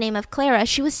neighbor by the name of Clara,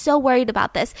 she was so worried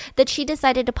about this that she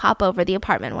decided to pop over the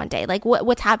apartment one day. Like,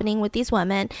 what's happening with these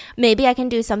women? Maybe I can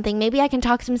do something. Maybe I can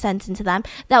talk some sense into them.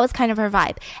 That was kind of her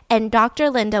vibe. And Dr.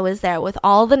 Linda was there with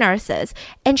all the nurses,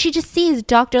 and she just sees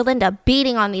Dr. Linda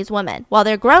beating on these women while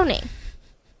they're groaning.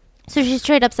 So she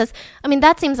straight up says, I mean,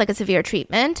 that seems like a severe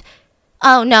treatment.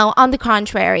 Oh, no, on the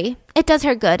contrary. It does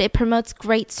her good. It promotes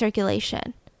great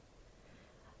circulation.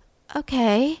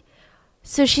 Okay.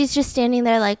 So she's just standing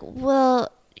there like,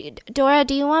 well, Dora,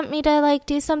 do you want me to like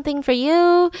do something for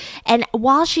you? And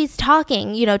while she's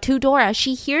talking, to Dora,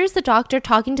 she hears the doctor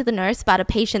talking to the nurse about a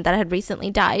patient that had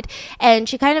recently died. And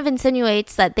she kind of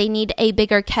insinuates that they need a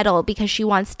bigger kettle because she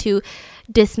wants to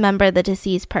dismember the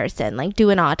deceased person, like do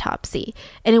an autopsy.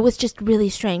 And it was just really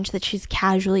strange that she's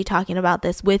casually talking about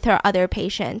this with her other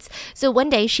patients. So one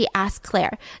day she asked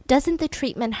Claire, doesn't the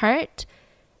treatment hurt?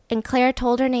 And Claire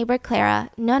told her neighbor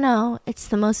Clara, no, it's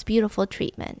the most beautiful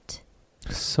treatment.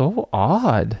 So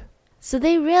odd. So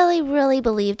they really, really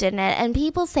believed in it. And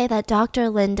people say that Dr.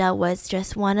 Linda was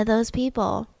just one of those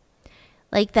people.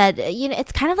 Like that,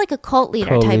 it's kind of like a cult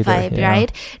leader type vibe, yeah.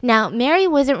 Right? Now, Mary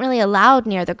wasn't really allowed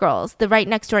near the girls, the right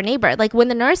next door neighbor. Like when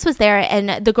the nurse was there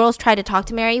and the girls tried to talk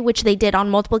to Mary, which they did on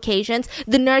multiple occasions,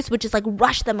 the nurse would just like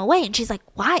rush them away. And she's like,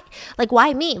 why? Like,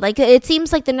 why me? Like, it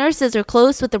seems like the nurses are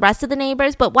close with the rest of the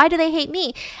neighbors, but why do they hate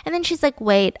me? And then she's like,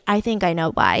 wait, I think I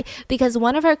know why. Because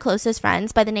one of her closest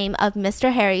friends by the name of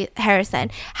Mr.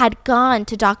 Harrison had gone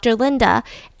to Dr. Linda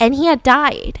and he had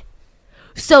died.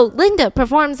 So Linda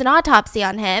performs an autopsy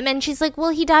on him and she's like,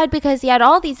 well, he died because he had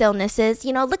all these illnesses.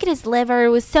 Look at his liver. It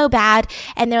was so bad.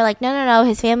 And they're like, no.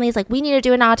 His family's like, we need to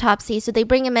do an autopsy. So they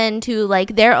bring him in to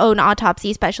like their own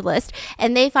autopsy specialist.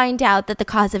 And they find out that the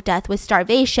cause of death was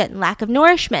starvation, lack of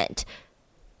nourishment.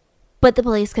 But the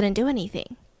police couldn't do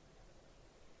anything.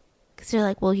 Because they're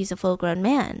like, well, he's a full-grown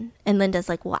man. And Linda's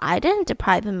like, well, I didn't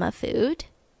deprive him of food.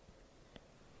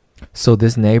 So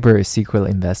this neighbor is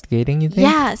secretly investigating, you think?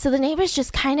 Yeah, so the neighbor's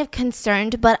just kind of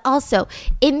concerned, but also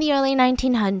in the early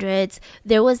 1900s,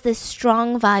 there was this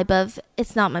strong vibe of,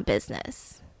 it's not my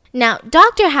business. Now,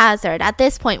 Dr. Hazard, at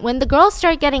this point, when the girls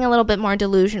start getting a little bit more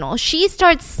delusional, she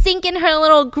starts sinking her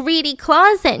little greedy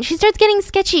claws in. She starts getting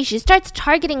sketchy. She starts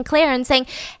targeting Claire and saying,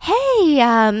 hey,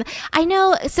 I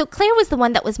know. So Claire was the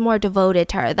one that was more devoted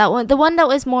to her, the one that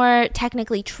was more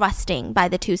technically trusting by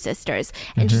the two sisters.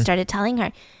 And she started telling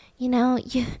her,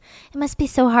 it must be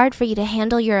so hard for you to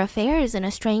handle your affairs in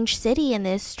a strange city in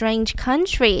this strange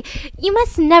country. You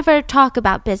must never talk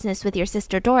about business with your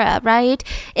sister Dora, right?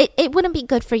 It wouldn't be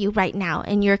good for you right now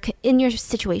in your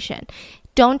situation.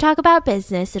 Don't talk about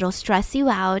business. It'll stress you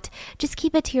out. Just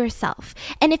keep it to yourself.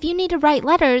 And if you need to write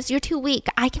letters, you're too weak.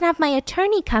 I can have my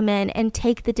attorney come in and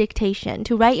take the dictation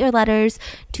to write your letters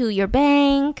to your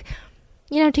bank,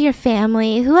 to your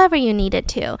family, whoever you need it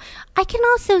to. I can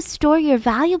also store your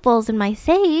valuables in my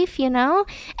safe, And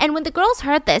when the girls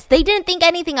heard this, they didn't think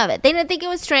anything of it. They didn't think it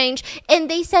was strange.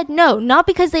 And they said no, not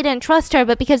because they didn't trust her,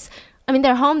 but because,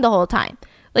 they're home the whole time.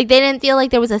 Like, they didn't feel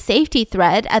like there was a safety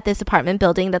threat at this apartment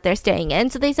building that they're staying in.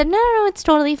 So they said, no, it's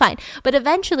totally fine. But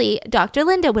eventually, Dr.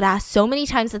 Linda would ask so many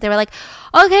times that they were like,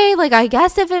 okay, like, I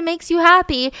guess if it makes you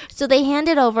happy. So they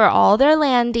handed over all their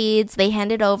land deeds. They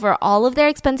handed over all of their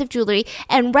expensive jewelry.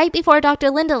 And right before Dr.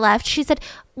 Linda left, she said,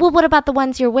 well, what about the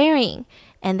ones you're wearing?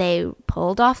 And they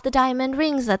pulled off the diamond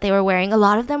rings that they were wearing. A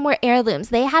lot of them were heirlooms.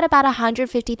 They had about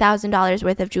 $150,000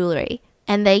 worth of jewelry.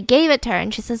 And they gave it to her,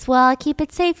 and she says, well, I'll keep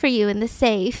it safe for you in the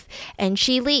safe. And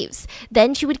she leaves.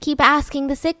 Then she would keep asking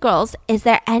the sick girls, is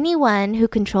there anyone who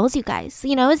controls you guys?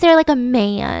 Is there like a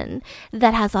man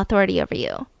that has authority over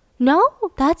you? No,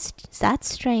 that's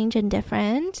strange and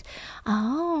different.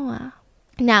 Oh,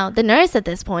 Now, the nurse at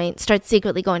this point starts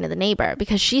secretly going to the neighbor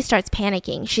because she starts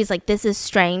panicking. She's like, this is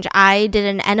strange. I did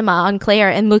an enema on Claire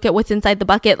and look at what's inside the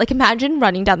bucket. Like, imagine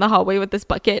running down the hallway with this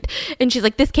bucket. And she's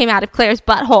like, this came out of Claire's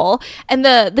butthole. And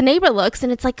the neighbor looks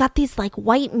and it's like got these like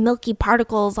white milky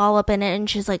particles all up in it. And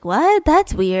she's like, what?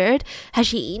 That's weird. Has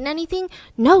she eaten anything?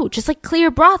 No, just like clear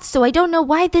broth. So I don't know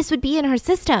why this would be in her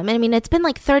system. I mean, it's been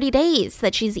like 30 days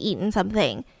that she's eaten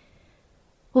something.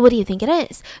 Well, what do you think it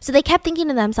is? So they kept thinking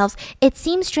to themselves, it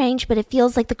seems strange, but it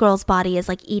feels like the girl's body is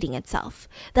like eating itself.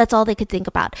 That's all they could think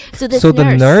about. So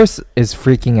the nurse is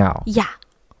freaking out. Yeah.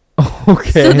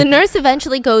 Okay. So the nurse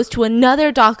eventually goes to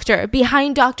another doctor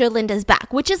behind Dr. Linda's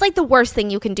back, which is like the worst thing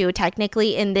you can do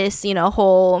technically in this,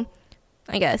 whole,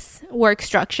 I guess, work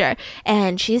structure.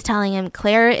 And she's telling him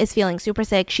Claire is feeling super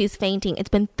sick. She's fainting. It's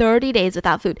been 30 days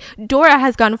without food. Dora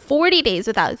has gone 40 days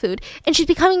without food. And she's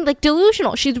becoming like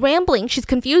delusional. She's rambling. She's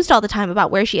confused all the time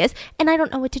about where she is. And I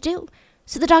don't know what to do.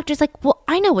 So the doctor's like, well,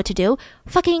 I know what to do.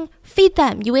 Fucking feed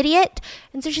them, you idiot.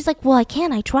 And so she's like, well, I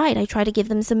can't. I tried. I tried to give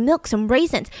them some milk, some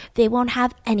raisins. They won't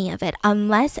have any of it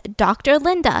unless Dr.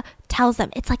 Linda tells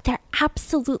them. It's like they're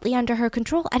absolutely under her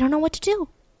control. I don't know what to do.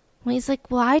 Well, he's like,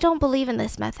 well, I don't believe in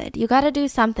this method. You got to do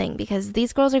something because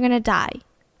these girls are going to die.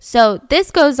 So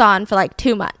this goes on for like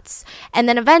 2 months. And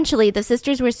then eventually the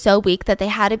sisters were so weak that they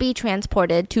had to be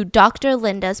transported to Dr.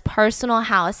 Linda's personal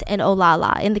house in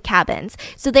Olalla in the cabins.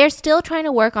 So they're still trying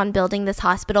to work on building this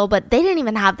hospital, but they didn't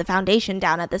even have the foundation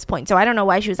down at this point. So I don't know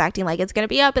why she was acting like it's going to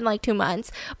be up in like 2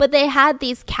 months. But they had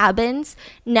these cabins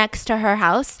next to her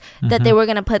house that they were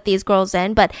going to put these girls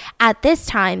in. But at this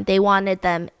time, they wanted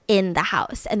them in the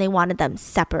house and they wanted them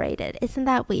separated. Isn't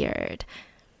that weird?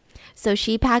 So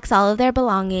she packs all of their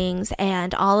belongings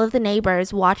and all of the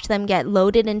neighbors watch them get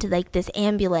loaded into like this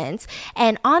ambulance.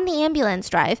 And on the ambulance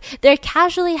drive, there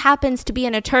casually happens to be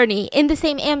an attorney in the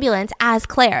same ambulance as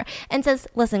Claire and says,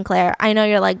 listen, Claire, I know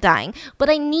you're like dying, but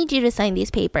I need you to sign these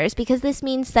papers because this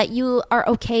means that you are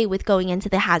okay with going into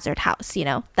the hazard house,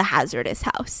 the hazardous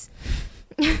house.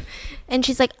 And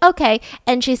she's like, okay.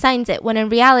 And she signs it when in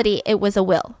reality, it was a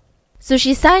will. So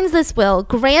she signs this will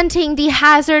granting the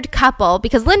Hazard couple,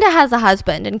 because Linda has a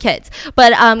husband and kids,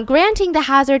 but granting the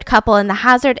Hazard couple and the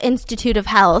Hazard Institute of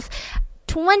Health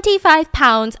 25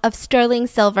 pounds of sterling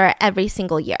silver every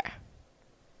single year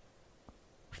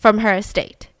from her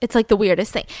estate. It's like the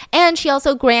weirdest thing. And she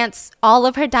also grants all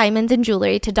of her diamonds and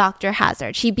jewelry to Dr.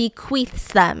 Hazard. She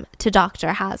bequeaths them to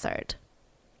Dr. Hazard.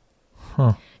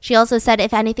 Huh. She also said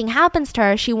if anything happens to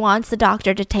her, she wants the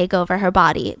doctor to take over her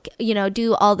body,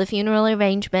 do all the funeral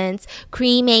arrangements,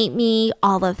 cremate me,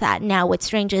 all of that. Now, what's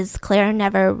strange is Claire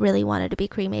never really wanted to be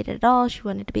cremated at all. She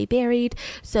wanted to be buried.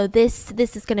 So this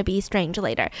is going to be strange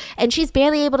later. And she's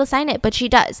barely able to sign it, but she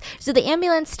does. So the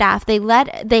ambulance staff,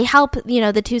 they help,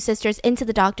 the two sisters into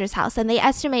the doctor's house. And they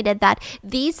estimated that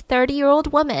these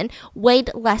 30-year-old women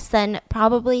weighed less than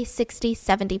probably 60,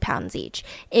 70 pounds each.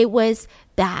 It was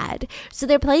bad. So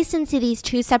they're placed into these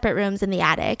 2 separate rooms in the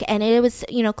attic, and it was,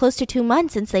 close to 2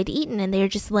 months since they'd eaten, and they were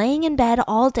just laying in bed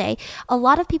all day. A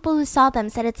lot of people who saw them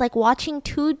said it's like watching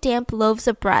 2 damp loaves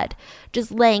of bread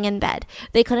just laying in bed.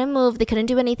 They couldn't move. They couldn't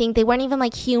do anything. They weren't even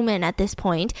like human at this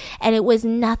point, and it was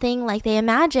nothing like they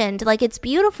imagined. Like, it's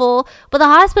beautiful, but the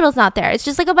hospital's not there. It's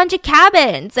just like a bunch of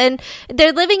cabins, and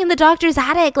they're living in the doctor's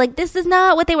attic. Like, this is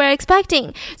not what they were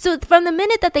expecting. So from the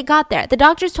minute that they got there, the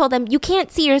doctors told them, you can't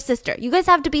see your sister. You guys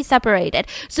have to be separated.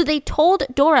 So they told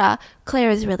Dora,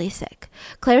 Claire is really sick.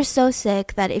 Claire's so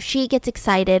sick that if she gets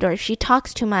excited or if she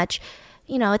talks too much,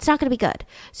 it's not going to be good.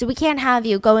 So we can't have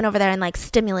you going over there and like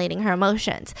stimulating her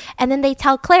emotions. And then they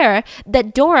tell Claire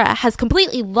that Dora has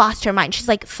completely lost her mind. She's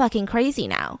like fucking crazy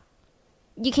now.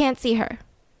 You can't see her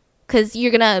because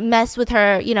you're going to mess with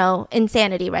her,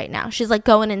 insanity right now. She's like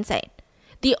going insane.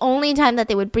 The only time that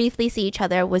they would briefly see each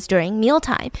other was during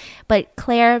mealtime. But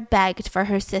Claire begged for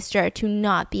her sister to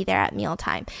not be there at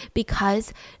mealtime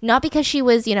not because she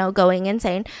was, going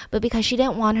insane, but because she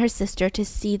didn't want her sister to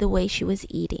see the way she was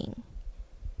eating.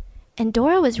 And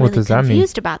Dora was really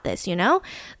confused about this,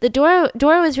 Dora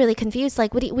was really confused.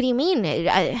 Like, what do you mean?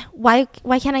 Why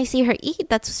can't I see her eat?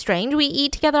 That's strange. We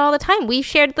eat together all the time. We've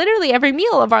shared literally every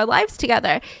meal of our lives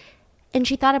together. And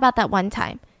she thought about that one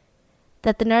time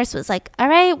that the nurse was like, all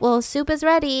right, well, soup is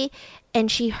ready.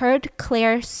 And she heard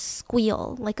Claire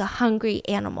squeal like a hungry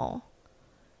animal.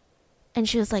 And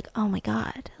she was like, oh my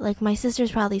God, like my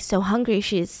sister's probably so hungry.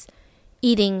 She's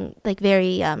eating like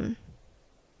very,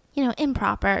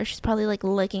 improper. She's probably like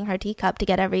licking her teacup to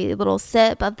get every little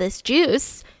sip of this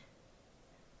juice.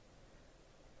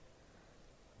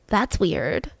 That's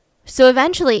weird. So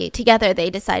eventually, together, they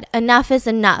decide enough is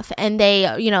enough. And they,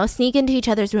 sneak into each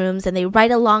other's rooms and they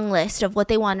write a long list of what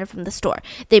they wanted from the store.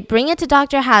 They bring it to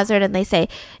Dr. Hazard and they say,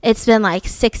 it's been like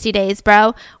 60 days,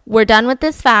 bro. We're done with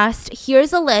this fast.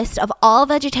 Here's a list of all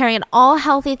vegetarian, all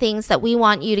healthy things that we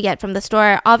want you to get from the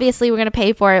store. Obviously, we're going to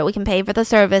pay for it. We can pay for the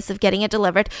service of getting it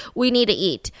delivered. We need to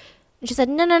eat. And she said,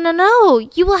 no,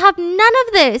 you will have none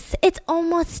of this. It's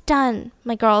almost done,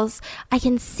 my girls. I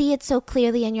can see it so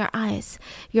clearly in your eyes.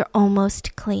 You're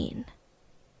almost clean.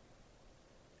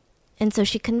 And so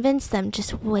she convinced them,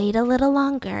 just wait a little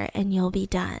longer and you'll be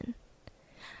done.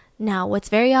 Now, what's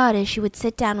very odd is she would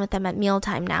sit down with them at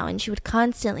mealtime now, and she would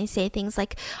constantly say things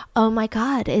like, oh my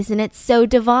God, isn't it so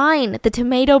divine? The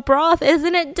tomato broth,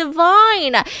 isn't it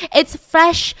divine? It's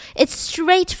fresh. It's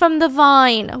straight from the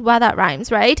vine. Wow, that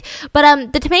rhymes, right?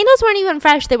 But the tomatoes weren't even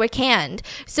fresh. They were canned.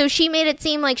 So she made it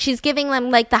seem like she's giving them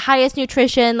like the highest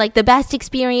nutrition, like the best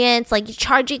experience, like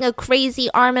charging a crazy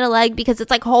arm and a leg because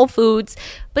it's like Whole Foods.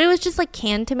 But it was just like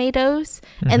canned tomatoes.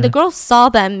 Mm-hmm. And the girls saw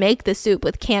them make the soup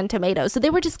with canned tomatoes. So they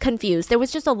were just confused. There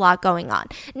was just a lot going on.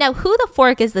 Now, who the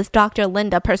fork is this Dr.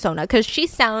 Linda persona? Because she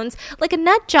sounds like a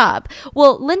nut job.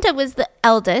 Well, Linda was the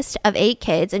eldest of 8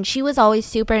 kids, and she was always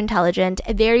super intelligent,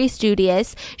 very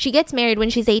studious. She gets married when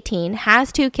she's 18,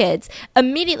 has 2 kids,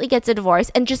 immediately gets a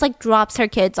divorce, and just like drops her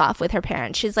kids off with her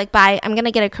parents. She's like, bye, I'm going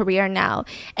to get a career now.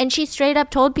 And she straight up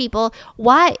told people,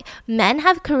 why? Men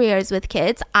have careers with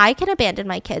kids. I can abandon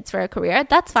my kids for a career.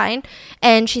 That's fine.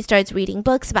 And she starts reading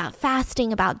books about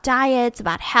fasting, about diets,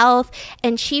 about health,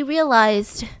 and she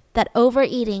realized that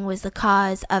overeating was the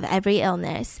cause of every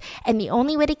illness, and the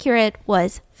only way to cure it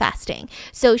was fasting.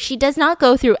 So she does not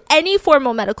go through any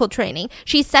formal medical training.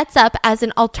 She sets up as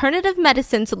an alternative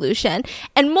medicine solution,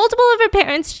 and multiple of her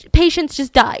patients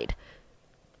just died.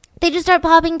 They just start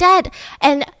popping dead.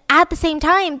 And at the same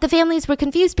time, the families were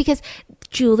confused because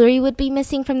jewelry would be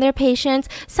missing from their patients.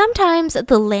 Sometimes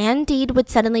the land deed would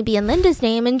suddenly be in Linda's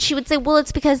name, and she would say, well,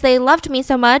 it's because they loved me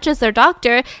so much as their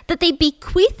doctor that they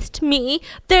bequeathed me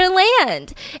their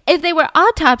land. If they were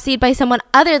autopsied by someone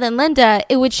other than Linda,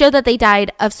 it would show that they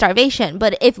died of starvation.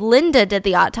 But if Linda did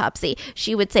the autopsy,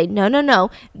 she would say,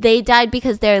 no, they died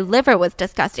because their liver was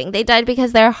disgusting. They died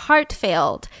because their heart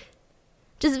failed.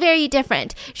 Just very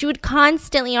different. She would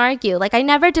constantly argue, like, I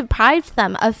never deprived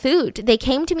them of food. They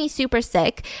came to me super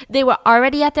sick. They were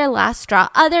already at their last straw.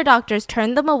 Other doctors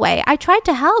turned them away. I tried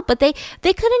to help, but they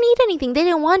couldn't eat anything. They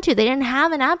didn't want to. They didn't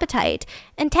have an appetite.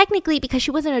 And technically, because she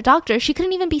wasn't a doctor, she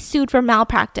couldn't even be sued for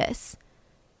malpractice.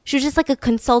 She was just like a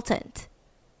consultant.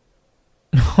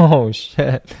 Oh,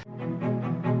 shit.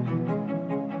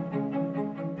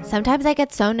 Sometimes I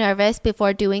get so nervous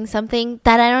before doing something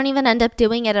that I don't even end up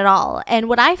doing it at all. And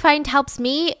what I find helps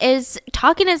me is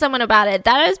talking to someone about it.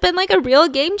 That has been like a real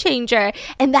game changer.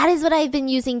 And that is what I've been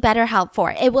using BetterHelp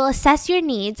for. It will assess your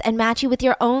needs and match you with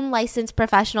your own licensed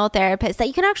professional therapist that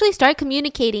you can actually start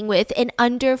communicating with in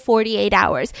under 48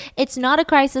 hours. It's not a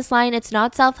crisis line. It's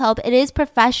not self-help. It is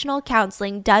professional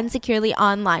counseling done securely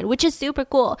online, which is super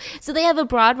cool. So they have a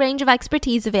broad range of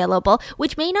expertise available,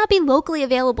 which may not be locally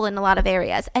available in a lot of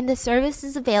areas. And the service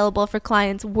is available for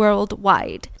clients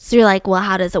worldwide. So you're like, well,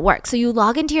 how does it work? So you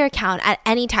log into your account at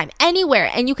any time,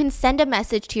 anywhere, and you can send a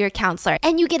message to your counselor,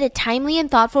 and you get a timely and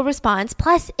thoughtful response.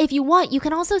 Plus, if you want, you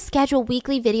can also schedule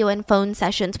weekly video and phone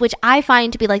sessions, which I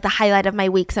find to be like the highlight of my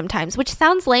week sometimes, which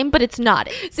sounds lame, but it's not.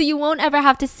 So you won't ever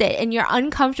have to sit in your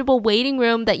uncomfortable waiting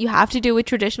room that you have to do with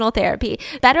traditional therapy.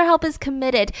 BetterHelp is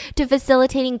committed to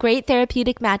facilitating great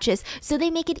therapeutic matches, so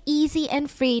they make it easy and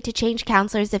free to change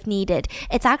counselors if needed.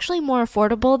 It's actually more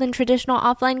affordable than traditional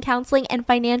offline counseling, and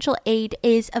financial aid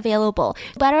is available.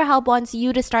 BetterHelp wants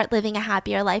you to start living a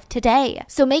happier life today.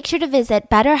 So make sure to visit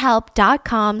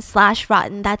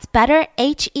betterhelp.com/rotten. That's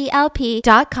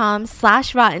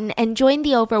betterhelp.com/rotten and join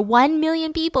the over 1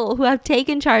 million people who have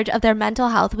taken charge of their mental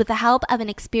health with the help of an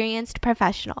experienced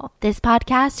professional. This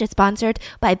podcast is sponsored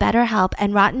by BetterHelp,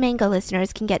 and Rotten Mango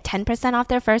listeners can get 10% off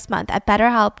their first month at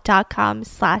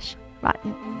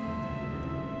betterhelp.com/rotten.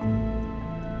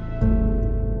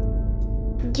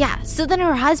 Yeah, so then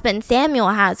her husband,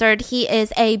 Samuel Hazard, he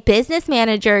is a business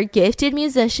manager, gifted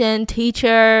musician,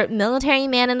 teacher, military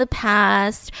man in the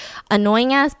past,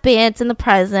 annoying ass bitch in the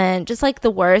present, just like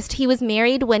the worst. He was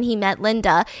married when he met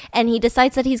Linda, and he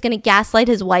decides that he's going to gaslight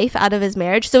his wife out of his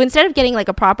marriage. So instead of getting like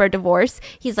a proper divorce,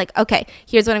 he's like, okay,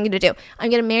 here's what I'm going to do. I'm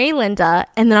going to marry Linda,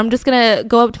 and then I'm just going to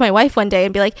go up to my wife one day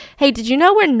and be like, hey, did you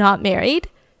know we're not married?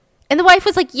 And the wife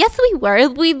was like, yes, we were.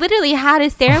 We literally had a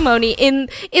ceremony in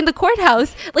the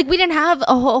courthouse. Like, we didn't have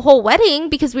a whole wedding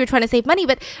because we were trying to save money,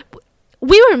 but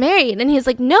we were married. And he's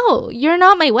like, no, you're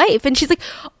not my wife. And she's like,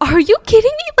 are you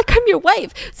kidding me? Like, I'm your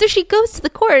wife. So she goes to the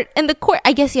court, and the court,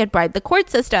 I guess he had bribed the court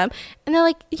system, and they're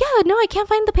like, yeah, no, I can't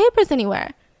find the papers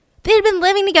anywhere. They had been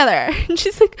living together. And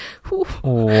she's like, What?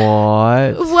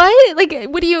 what? Like,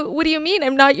 what do you mean?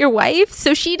 I'm not your wife?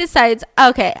 So she decides,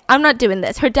 okay, I'm not doing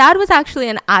this. Her dad was actually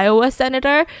an Iowa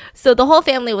senator. So the whole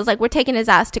family was like, we're taking his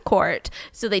ass to court.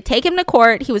 So they take him to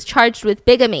court. He was charged with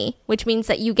bigamy, which means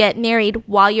that you get married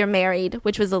while you're married,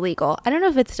 which was illegal. I don't know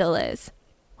if it still is.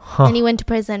 Huh. And he went to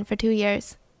prison for 2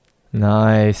 years.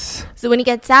 Nice. So when he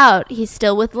gets out, he's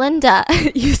still with Linda.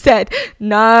 You said,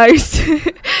 nice.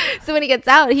 So when he gets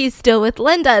out, he's still with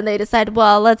Linda, and they decide,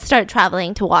 well, let's start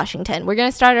traveling to Washington. We're going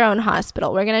to start our own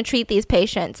hospital. We're going to treat these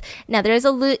patients. Now, there's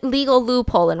a legal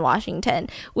loophole in Washington,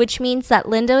 which means that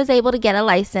Linda was able to get a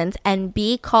license and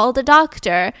be called a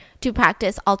doctor to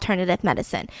practice alternative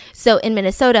medicine. So in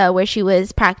Minnesota, where she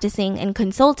was practicing and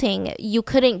consulting, you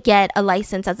couldn't get a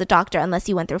license as a doctor unless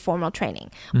you went through formal training.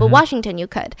 But Washington, you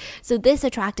could. So this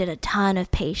attracted a ton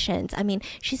of patients. I mean,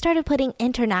 she started putting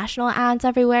international ads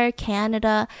everywhere.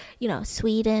 Canada,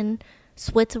 Sweden,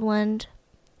 Switzerland,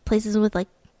 places with like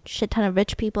shit ton of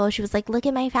rich people. She was like, look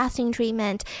at my fasting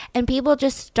treatment, and people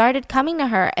just started coming to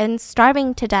her and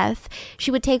starving to death.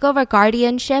 She would take over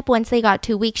guardianship once they got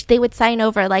 2 weeks. They would sign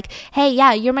over like, hey,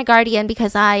 yeah, you're my guardian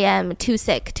because I am too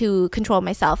sick to control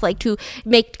myself, like to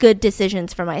make good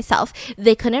decisions for myself.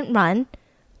 They couldn't run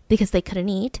because they couldn't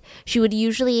eat. She would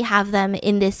usually have them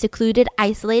in this secluded,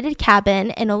 isolated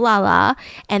cabin in Olalla,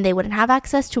 and they wouldn't have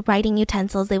access to writing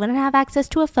utensils. They wouldn't have access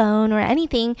to a phone or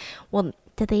anything. Well,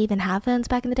 did they even have phones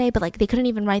back in the day? But like, they couldn't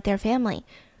even write their family.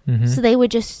 So they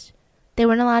weren't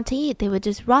allowed to eat. They would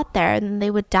just rot there, and then they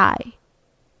would die.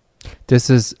 This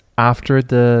is after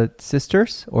the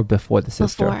sisters or before the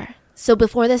sister? Before. So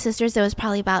before the sisters, there was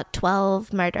probably about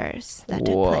 12 murders that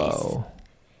took place.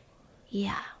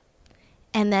 Yeah.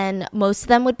 And then most of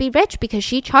them would be rich because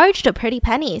she charged a pretty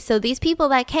penny. So these people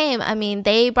that came, I mean,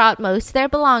 they brought most of their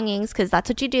belongings because that's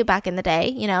what you do back in the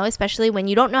day, especially when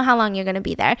you don't know how long you're going to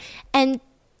be there. And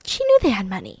she knew they had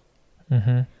money.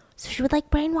 So she would like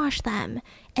brainwash them.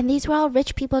 And these were all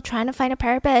rich people trying to find a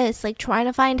purpose, like trying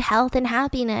to find health and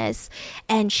happiness.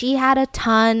 And she had a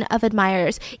ton of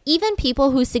admirers. Even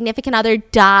people whose significant other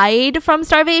died from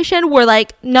starvation were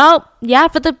like, nope, yeah,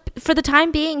 for the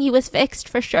time being, he was fixed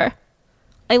for sure.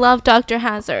 I love Dr.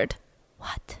 Hazard.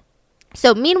 What?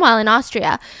 So meanwhile in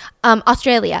Australia,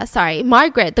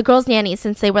 Margaret, the girl's nanny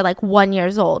since they were like 1 year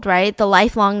old, right? The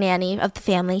lifelong nanny of the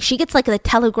family. She gets like a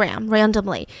telegram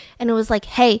randomly. And it was like,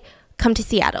 hey, come to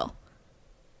Seattle.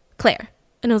 Claire.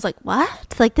 And it was like,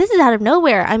 what? Like, this is out of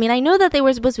nowhere. I mean, I know that they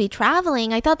were supposed to be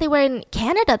traveling. I thought they were in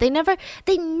Canada. They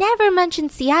never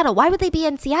mentioned Seattle. Why would they be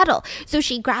in Seattle? So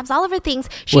she grabs all of her things.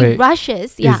 She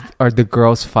rushes. Yeah. Are the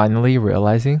girls finally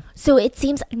realizing? So it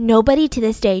seems nobody to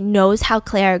this day knows how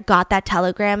Claire got that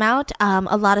telegram out.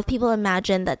 A lot of people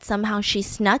imagine that somehow she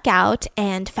snuck out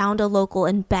and found a local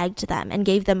and begged them and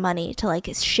gave them money to like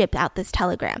ship out this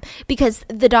telegram because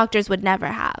the doctors would never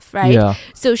have, right? Yeah.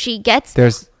 So she gets...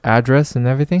 There's address and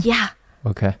everything? Yeah.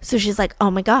 Okay. So she's like,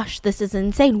 oh my gosh, this is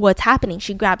insane. What's happening?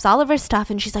 She grabs all of her stuff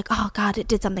and she's like, oh God,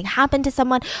 did something happen to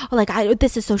someone? Or like,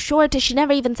 this is so short. She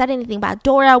never even said anything about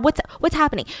Dora. What's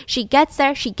happening? She gets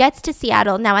there. She gets to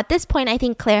Seattle. Now at this point, I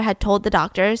think Claire had told the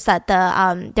doctors that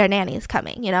their nanny is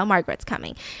coming. Margaret's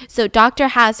coming. So Dr.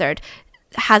 Hazard's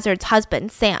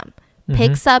husband, Sam,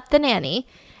 picks up the nanny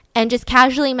and just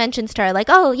casually mentions to her like,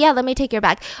 oh yeah, let me take your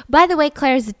bag. By the way,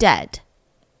 Claire's dead.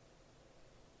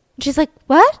 She's like,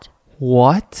 what?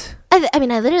 What? I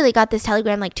mean, I literally got this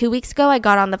telegram like 2 weeks ago. I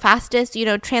got on the fastest,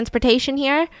 transportation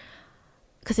here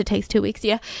because it takes 2 weeks.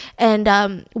 Yeah. And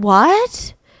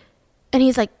what? And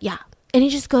he's like, yeah. And he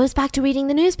just goes back to reading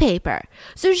the newspaper.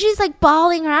 So she's like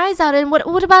bawling her eyes out. And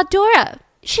what about Dora?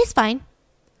 She's fine.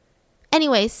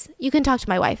 Anyways, you can talk to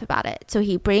my wife about it. So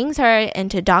he brings her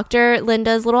into Dr.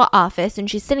 Linda's little office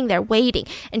and she's sitting there waiting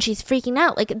and she's freaking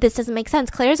out. Like, this doesn't make sense.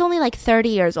 Claire's only like 30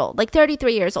 years old, like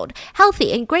 33 years old,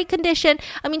 healthy, in great condition.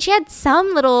 I mean, she had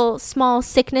some little small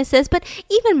sicknesses, but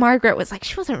even Margaret was like,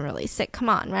 she wasn't really sick. Come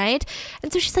on, right?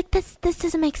 And so she's like, this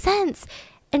doesn't make sense.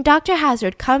 And Dr.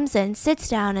 Hazard comes in, sits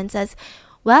down and says,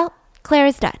 well, Claire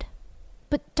is dead.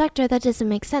 But doctor, that doesn't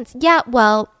make sense. Yeah,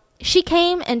 well, she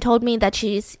came and told me that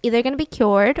she's either going to be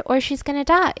cured or she's going to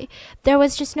die. There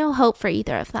was just no hope for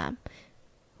either of them.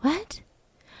 What?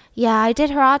 Yeah, I did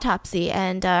her autopsy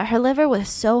and her liver was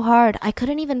so hard I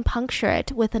couldn't even puncture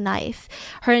it with a knife.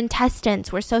 Her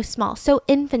intestines were so small, so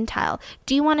infantile.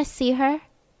 Do you want to see her?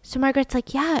 So Margaret's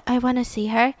like, yeah, I want to see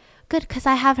her. Good, because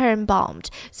I have her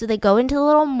embalmed. So they go into the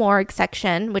little morgue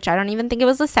section, which I don't even think it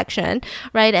was a section,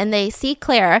 right? And they see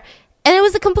Claire. And it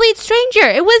was a complete stranger.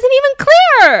 It wasn't even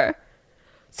Claire.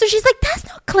 So she's like, that's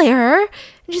not Claire.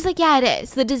 And she's like, yeah, it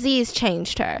is. The disease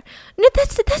changed her. No,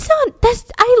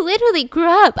 I literally grew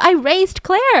up. I raised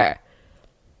Claire.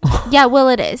 Yeah, well,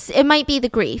 it is. It might be the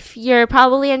grief. You're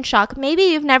probably in shock. Maybe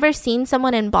you've never seen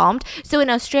someone embalmed. So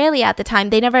in Australia at the time,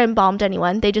 they never embalmed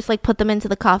anyone. They just like put them into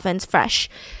the coffins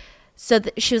fresh. So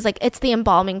she was like, it's the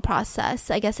embalming process.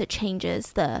 I guess it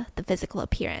changes the physical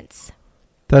appearance.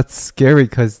 That's scary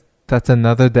because that's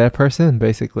another dead person,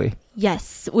 basically.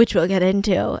 Yes, which we'll get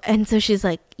into. And so she's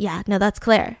like, yeah, no, that's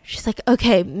Claire. She's like,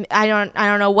 okay, I don't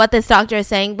know what this doctor is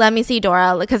saying. Let me see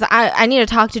Dora, because I need to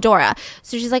talk to Dora.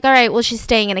 So she's like, all right, well, she's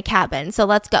staying in a cabin, so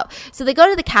let's go. So they go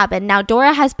to the cabin. Now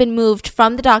Dora has been moved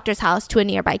from the doctor's house to a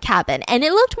nearby cabin, and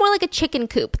it looked more like a chicken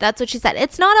coop. That's what she said.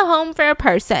 It's not a home for a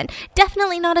person.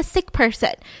 Definitely not a sick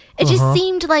person. It just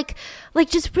seemed like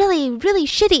just really, really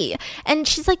shitty. And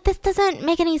she's like, this doesn't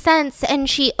make any sense. And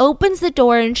she opens the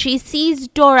door and she sees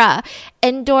Dora.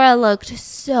 And Dora looked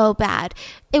so bad.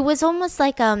 It was almost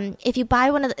like if you buy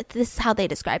one of this is how they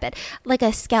describe it, like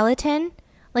a skeleton,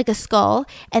 like a skull,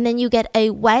 and then you get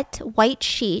a wet white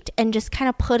sheet and just kind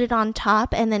of put it on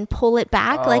top and then pull it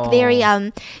back. Like very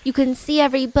you can see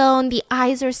every bone, the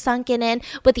eyes are sunken in,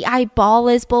 but the eyeball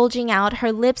is bulging out.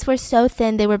 Her lips were so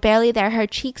thin they were barely there. Her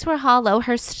cheeks were hollow.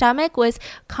 Her stomach was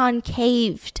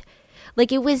concaved.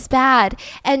 Like, it was bad.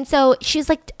 And so she's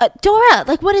like, Dora,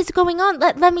 like, what is going on?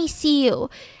 Let me see you.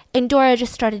 And Dora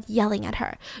just started yelling at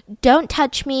her. Don't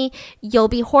touch me. You'll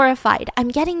be horrified. I'm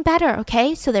getting better,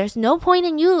 okay? So there's no point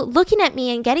in you looking at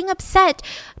me and getting upset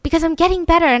because I'm getting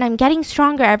better and I'm getting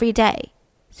stronger every day.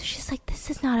 So she's like, this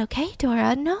is not okay,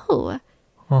 Dora. No.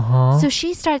 So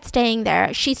she starts staying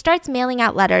there. She starts mailing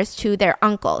out letters to their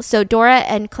uncle. So Dora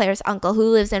and Claire's uncle, who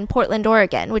lives in Portland,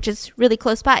 Oregon, which is really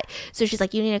close by. So she's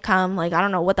like, you need to come. Like, I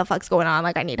don't know what the fuck's going on.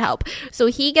 Like, I need help. So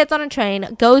he gets on a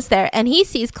train, goes there, and he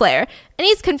sees Claire. And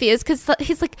he's confused because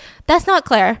he's like, that's not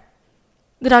Claire.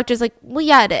 The doctor's like, well,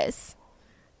 yeah, it is.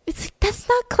 It's like, that's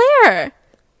not Claire.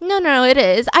 No, it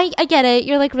is. I get it.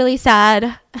 You're like really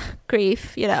sad.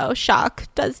 Grief,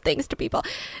 shock does things to people.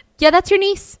 Yeah, that's your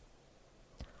niece.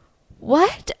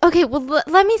 What? Okay, well,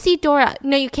 let me see Dora.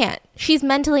 No, you can't. She's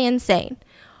mentally insane.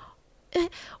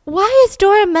 Why is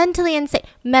Dora mentally insane?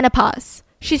 Menopause.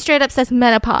 She straight up says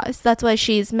menopause. That's why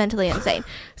she's mentally insane.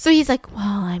 So he's like,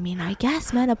 well, I mean, I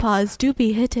guess menopause do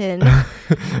be hitting.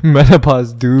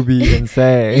 Menopause do be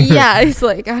insane. Yeah, he's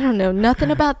like, I don't know nothing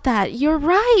about that. You're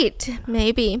right.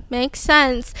 Maybe. Makes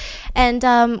sense. And,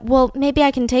 well, maybe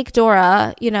I can take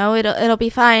Dora. It'll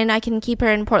be fine. I can keep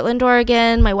her in Portland,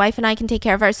 Oregon. My wife and I can take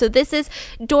care of her. So this is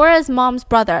Dora's mom's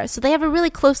brother. So they have a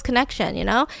really close connection,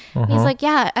 He's like,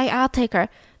 yeah, I'll take her.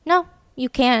 No. You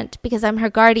can't, because I'm her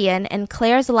guardian, and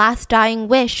Claire's last dying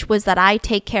wish was that I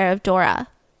take care of Dora.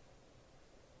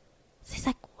 So he's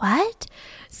like, what?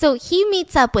 So he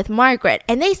meets up with Margaret,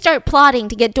 and they start plotting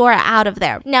to get Dora out of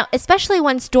there. Now, especially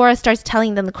once Dora starts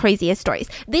telling them the craziest stories.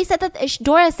 They said that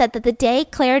Dora said that the day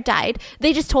Claire died,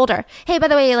 they just told her, hey, by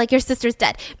the way, like, your sister's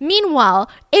dead. Meanwhile,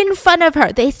 in front of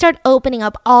her, they start opening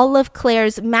up all of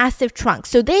Claire's massive trunks.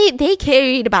 So they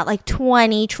carried about like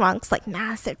 20 trunks, like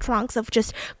massive trunks of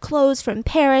just clothes from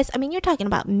Paris. I mean, you're talking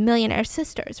about millionaire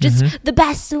sisters. Just the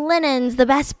best linens, the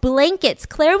best blankets.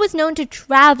 Claire was known to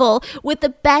travel with the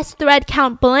best thread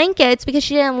count blankets because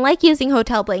she didn't like using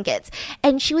hotel blankets.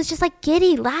 And she was just like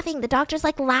giddy, laughing. The doctor's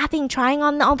like laughing, trying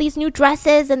on all these new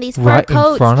dresses and these fur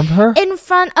coats. In front of her? In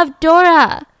front of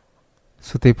Dora.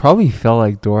 So they probably felt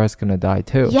like Dora's gonna die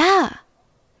too. Yeah.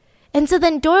 And so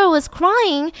then Dora was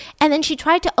crying, and then she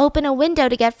tried to open a window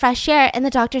to get fresh air, and the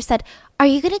doctor said, are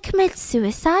you gonna commit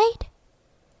suicide?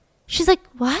 She's like,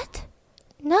 what?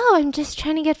 No, I'm just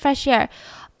trying to get fresh air.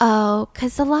 Oh,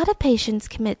 because a lot of patients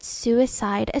commit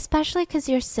suicide, especially because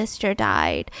your sister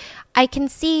died. I can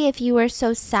see if you were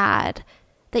so sad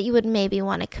that you would maybe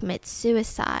want to commit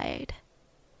suicide.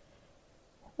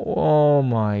 Oh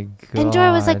my God. And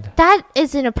Dora was like, that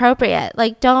is inappropriate.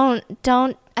 Like, don't,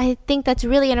 I think that's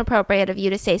really inappropriate of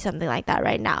you to say something like that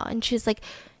right now. And she's like,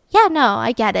 yeah, no,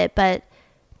 I get it, but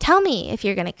tell me if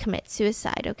you're going to commit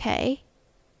suicide, okay?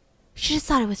 She just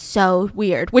thought it was so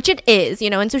weird, which it is,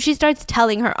 and so she starts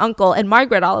telling her uncle and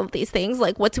Margaret all of these things,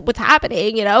 like what's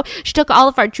happening, She took all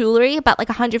of our jewelry, about like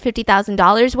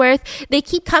 $150,000 worth. They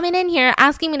keep coming in here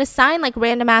asking me to sign like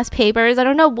random ass papers. I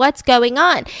don't know what's going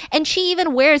on. And she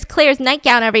even wears Claire's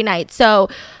nightgown every night. So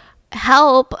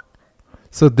help.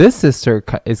 So this sister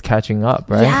is catching up,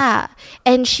 right? Yeah.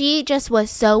 And she just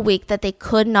was so weak that they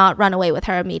could not run away with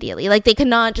her immediately. Like they could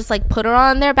not just like put her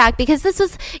on their back, because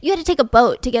you had to take a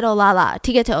boat to get to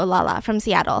Olalla from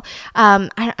Seattle.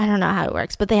 I don't know how it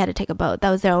works, but they had to take a boat.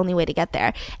 That was their only way to get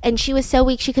there. And she was so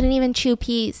weak, she couldn't even chew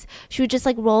peas. She would just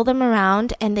like roll them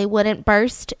around and they wouldn't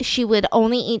burst. She would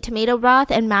only eat tomato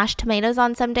broth and mashed tomatoes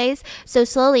on some days. So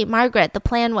slowly, Margaret, the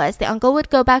plan was the uncle would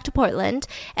go back to Portland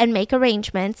and make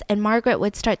arrangements, and Margaret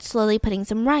would start slowly putting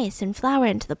some rice and flour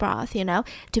into the broth,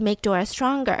 to make Dora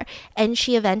stronger. And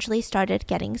she eventually started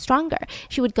getting stronger.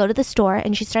 She would go to the store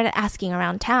and she started asking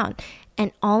around town.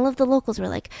 And all of the locals were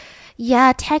like,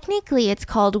 yeah, technically it's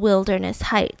called Wilderness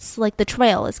Heights. Like the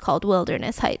trail is called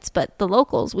Wilderness Heights, but the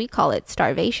locals, we call it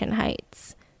Starvation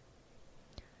Heights.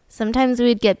 Sometimes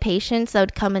we'd get patients that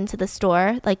would come into the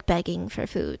store like begging for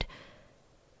food.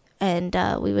 And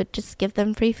we would just give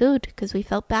them free food because we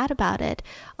felt bad about it.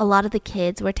 A lot of the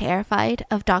kids were terrified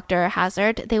of Dr.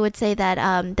 Hazard. They would say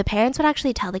that the parents would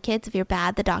actually tell the kids, if you're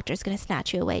bad, the doctor's going to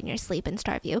snatch you away in your sleep and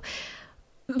starve you.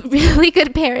 Really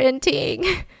good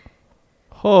parenting.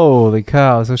 Holy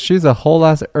cow. So she's a whole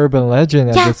ass urban legend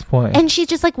at this point. And she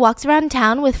just like walks around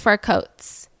town with fur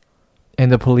coats.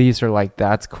 And the police are like,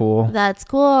 that's cool. That's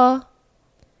cool.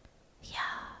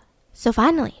 So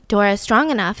finally, Dora is strong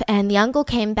enough, and the uncle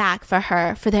came back for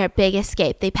her for their big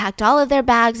escape. They packed all of their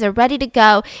bags, they're ready to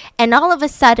go, and all of a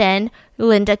sudden,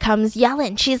 Linda comes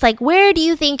yelling. She's like, where do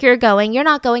you think you're going? You're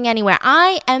not going anywhere.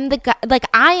 I am the,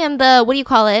 what do you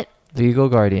call it? Legal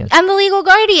guardian. I'm the legal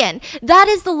guardian. That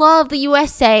is the law of the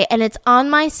USA, and it's on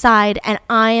my side, and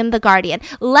I am the guardian.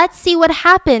 Let's see what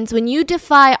happens when you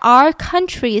defy our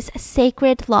country's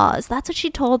sacred laws. That's what she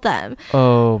told them.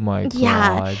 Oh my God.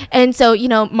 Yeah. And so,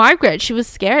 Margaret, she was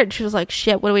scared. She was like,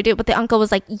 shit, what do we do? But the uncle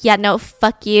was like, yeah, no,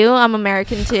 fuck you. I'm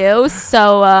American too.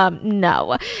 So,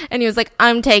 no. And he was like,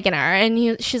 I'm taking her.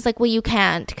 And she's like, well, you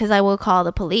can't, because I will call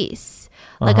the police.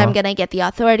 Like, I'm going to get the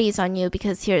authorities on you,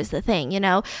 because here's the thing,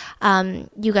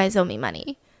 you guys owe me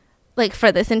money, like,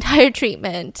 for this entire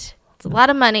treatment. It's a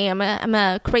lot of money. I'm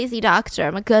a crazy doctor.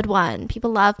 I'm a good one. People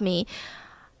love me.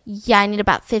 Yeah, I need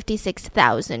about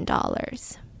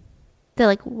 $56,000. They're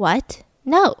like, what?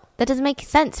 No, that doesn't make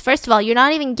sense. First of all, you're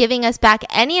not even giving us back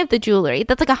any of the jewelry.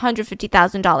 That's like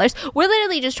 $150,000. We're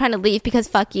literally just trying to leave because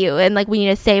fuck you. And like, we need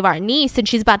to save our niece and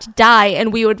she's about to die,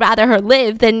 and we would rather her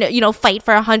live than, fight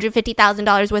for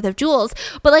 $150,000 worth of jewels.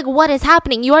 But like, what is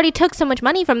happening? You already took so much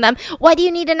money from them. Why do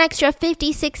you need an extra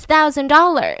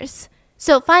 $56,000?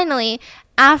 So finally,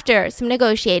 after some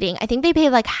negotiating, I think they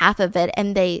paid like half of it,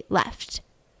 and they left.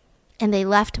 And they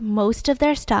left most of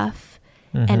their stuff.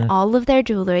 And all of their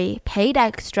jewelry, paid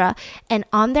extra, and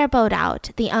on their boat out,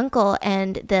 the uncle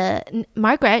and the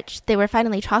Margaret, they were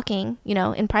finally talking,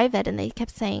 in private, and they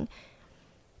kept saying,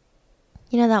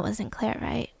 that wasn't Claire,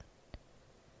 right?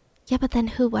 Yeah, but then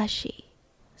who was she?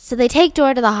 So they take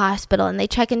Dora to the hospital, and they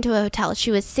check into a hotel.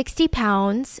 She was 60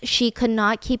 pounds. She could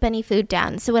not keep any food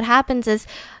down. So what happens is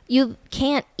you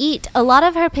can't eat. A lot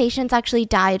of her patients actually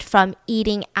died from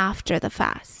eating after the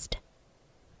fast.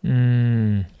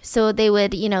 So they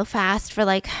would, fast for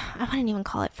like, I wouldn't even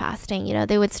call it fasting.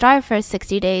 They would starve for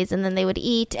 60 days, and then they would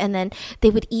eat, and then they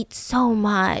would eat so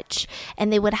much,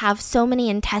 and they would have so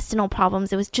many intestinal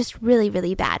problems. It was just really,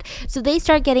 really bad. So they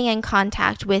start getting in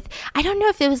contact with, I don't know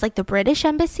if it was like the British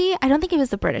embassy. I don't think it was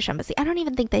the British embassy. I don't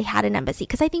even think they had an embassy,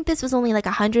 because I think this was only like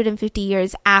 150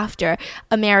 years after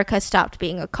America stopped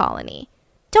being a colony.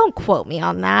 Don't quote me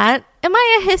on that. Am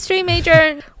I a history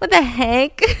major? What the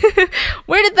heck?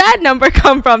 Where did that number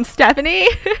come from, Stephanie?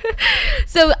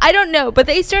 So I don't know, but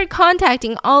they started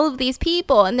contacting all of these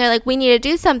people, and they're like, we need to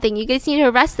do something. You guys need to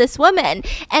arrest this woman.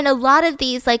 And a lot of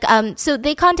these, so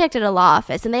they contacted a law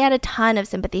office, and they had a ton of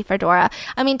sympathy for Dora.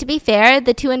 I mean, to be fair,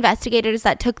 the two investigators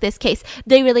that took this case,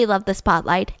 they really loved the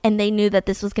spotlight, and they knew that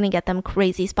this was going to get them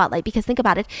crazy spotlight, because think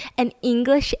about it, an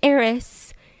English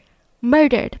heiress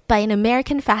murdered by an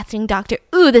American fasting doctor.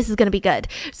 Ooh, this is going to be good.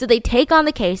 So they take on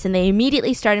the case, and they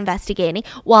immediately start investigating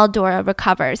while Dora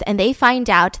recovers. And they find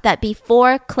out that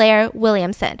before Claire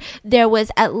Williamson, there was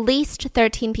at least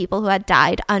 13 people who had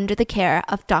died under the care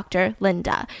of Dr.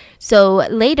 Linda. So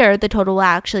later, the total will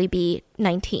actually be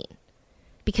 19,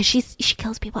 because she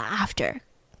kills people after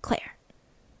Claire.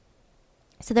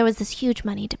 So there was this huge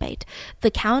money debate.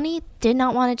 The county did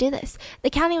not want to do this. The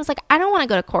county was like, I don't want to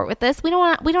go to court with this. We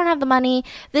don't have the money.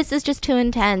 This is just too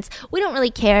intense. We don't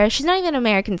really care. She's not even an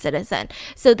American citizen.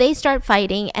 So they start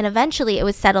fighting, and eventually it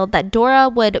was settled that Dora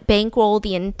would bankroll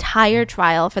the entire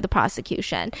trial for the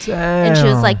prosecution. Damn. And she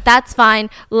was like, that's fine.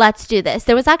 Let's do this.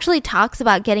 There was actually talks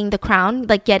about getting the crown,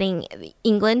 like getting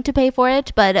England to pay for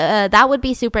it, but that would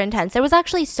be super intense. There was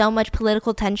actually so much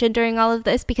political tension during all of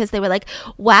this because they were like,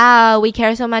 wow, we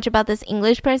care so much about this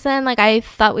English person. Like, I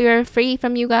thought we were free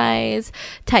from you guys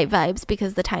type vibes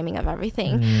because the timing of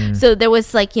everything. So there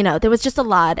was like, you know, there was just a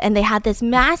lot, and they had this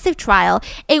massive trial.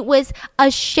 It was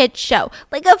a shit show,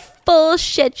 like a full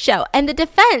shit show. And the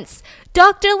defense,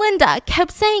 Dr. Linda,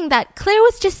 kept saying that Claire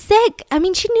was just sick. I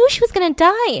mean, she knew she was going to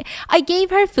die. I gave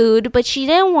her food, but she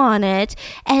didn't want it.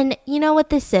 And you know what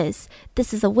this is?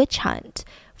 This is a witch hunt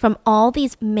from all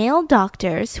these male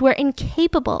doctors who are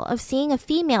incapable of seeing a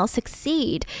female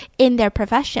succeed in their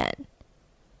profession.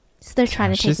 So they're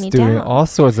trying to take me down. She's doing all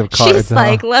sorts of cards. She's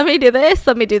like, let me do this,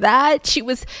 let me do that.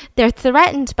 They're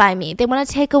threatened by me. They want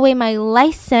to take away my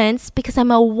license because I'm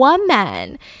a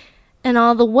woman. And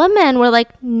all the women were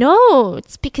like, no,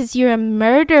 it's because you're a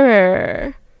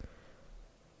murderer.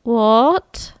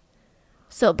 What?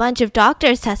 So a bunch of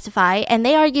doctors testify, and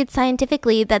they argued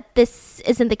scientifically that this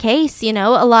isn't the case. You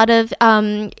know, a lot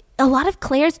of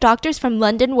Claire's doctors from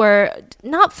London were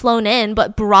not flown in,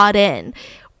 but brought in,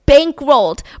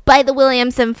 bankrolled by the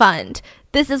Williamson Fund.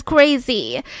 This is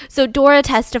crazy. So Dora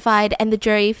testified, and the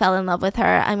jury fell in love with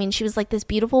her. I mean, she was like this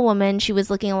beautiful woman. She was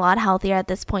looking a lot healthier at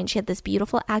this point. She had this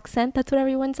beautiful accent. That's what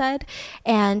everyone said.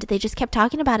 And they just kept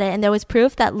talking about it. And there was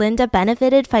proof that Linda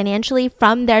benefited financially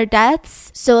from their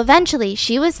deaths. So eventually,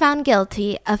 she was found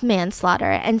guilty of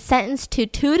manslaughter and sentenced to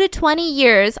 2 to 20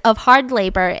 years of hard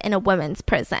labor in a women's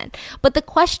prison. But the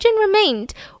question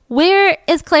remained, where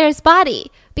is Claire's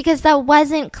body? Because that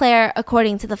wasn't Claire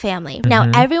according to the family.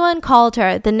 Now, everyone called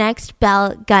her the next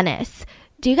Belle Gunness.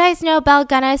 Do you guys know Belle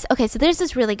Gunness? Okay, so there's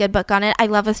this really good book on it. I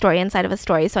love a story inside of a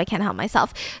story, so I can't help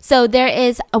myself. So there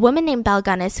is a woman named Belle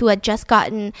Gunness who had just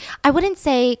gotten, I wouldn't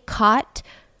say caught,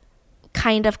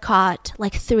 kind of caught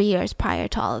like 3 years prior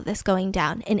to all of this going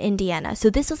down in Indiana. So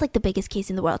this was like the biggest case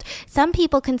in the world. Some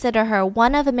people consider her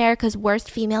one of America's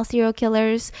worst female serial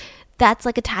killers. That's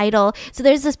like a title. So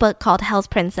there's this book called Hell's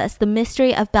Princess, The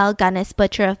Mystery of Belle Gunness,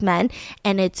 Butcher of Men,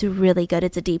 and it's really good.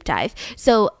 It's a deep dive.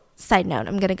 So side note,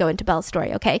 I'm going to go into Belle's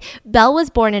story, okay? Belle was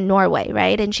born in Norway,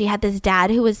 right? And she had this dad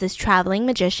who was this traveling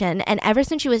magician. And ever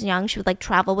since she was young, she would like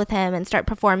travel with him and start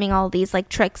performing all these like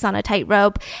tricks on a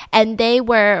tightrope. And they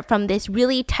were from this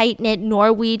really tight-knit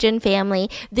Norwegian family.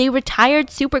 They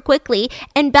retired super quickly.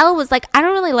 And Belle was like, I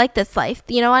don't really like this life.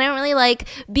 You know, I don't really like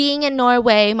being in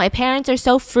Norway. My parents are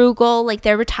so frugal. Like,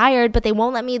 they're retired, but they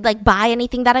won't let me like buy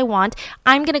anything that I want.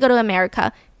 I'm going to go to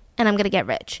America, and I'm going to get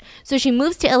rich. So she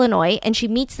moves to Illinois, and she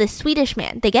meets this Swedish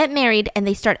man. They get married, and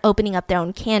they start opening up their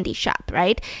own candy shop,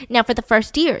 right? Now, for the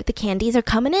first year, the candies are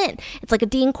coming in. It's like a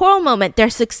Dean Coral moment. They're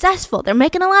successful. They're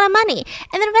making a lot of money.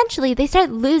 And then eventually, they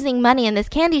start losing money in this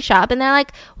candy shop, and they're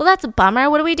like, well, that's a bummer.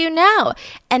 What do we do now?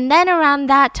 And then around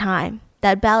that time,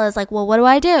 that Belle is like, well, what do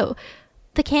I do?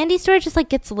 The candy store just like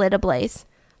gets lit ablaze.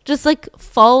 Just like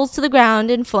falls to the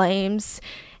ground in flames.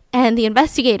 And the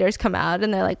investigators come out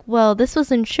and they're like, well, this was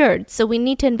insured, so we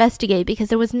need to investigate because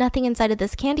there was nothing inside of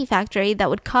this candy factory that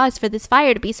would cause for this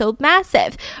fire to be so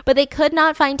massive. But they could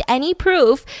not find any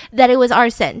proof that it was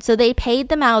arson. So they paid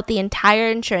them out the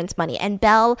entire insurance money. And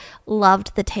Belle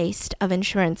loved the taste of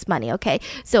insurance money, okay?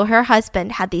 So her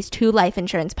husband had these 2 life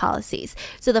insurance policies.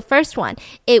 So the first one,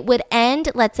 it would end,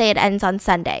 let's say it ends on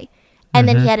Sunday. And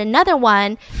then he had another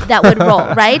one that would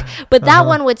roll, right? But that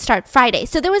one would start Friday.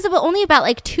 So there was only about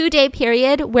like 2-day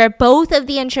period where both of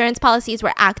the insurance policies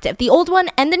were active, the old one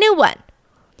and the new one.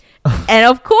 And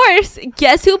of course,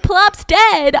 guess who plops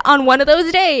dead on one of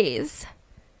those days?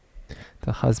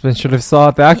 The husband should have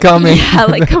saw that coming. Yeah,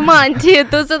 like, come on,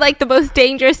 dude. Those are like the most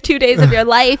dangerous 2 days of your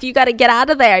life. You got to get out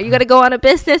of there. You got to go on a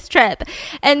business trip.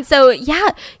 And so, yeah,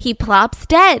 he plops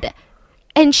dead.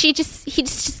 And he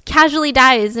just casually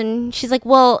dies. And she's like,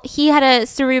 well, he had a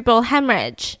cerebral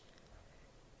hemorrhage.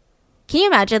 Can you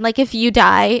imagine, like, if you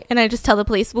die and I just tell the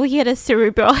police, well, he had a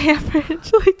cerebral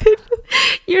hemorrhage? Like,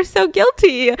 you're so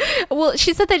guilty. Well,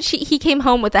 she said that he came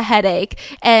home with a headache,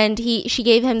 and she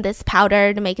gave him this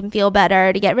powder to make him feel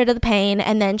better, to get rid of the pain.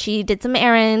 And then she did some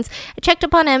errands. I checked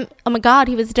up on him. Oh my God,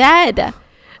 he was dead.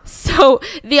 So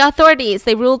the authorities,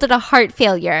 they ruled it a heart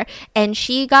failure, and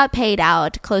she got paid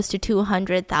out close to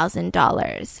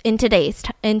 $200,000 in today's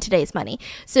in today's money.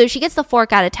 So she gets the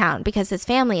fork out of town because his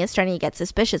family is starting to get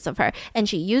suspicious of her. And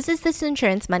she uses this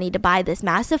insurance money to buy this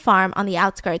massive farm on the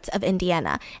outskirts of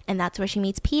Indiana. And that's where she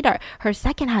meets Peter, her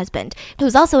second husband,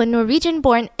 who's also a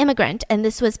Norwegian-born immigrant. And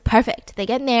this was perfect. They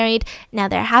get married. Now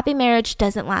their happy marriage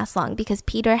doesn't last long because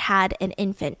Peter had an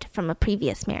infant from a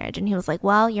previous marriage. And he was like,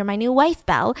 well, you're my new wife,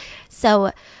 Belle.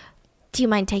 So do you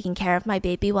mind taking care of my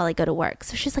baby while I go to work?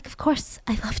 So she's like, of course,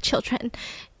 I love children.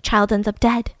 Child ends up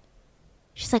dead.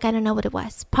 She's like, I don't know what it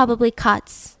was. Probably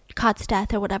Cott's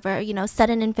death or whatever,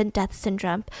 sudden infant death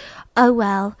syndrome. Oh,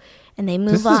 well. And they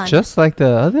move on. This is just like the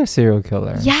other serial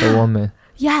killer, the woman.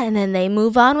 Yeah, and then they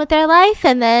move on with their life.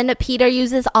 And then Peter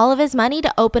uses all of his money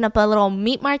to open up a little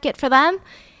meat market for them.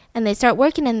 And they start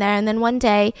working in there. And then one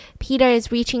day, Peter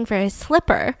is reaching for his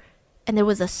slipper. And there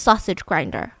was a sausage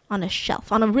grinder on a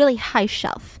shelf, on a really high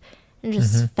shelf, and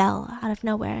just fell out of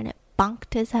nowhere, and it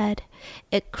bonked his head.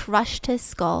 It crushed his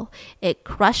skull. It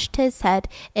crushed his head.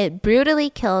 It brutally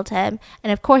killed him.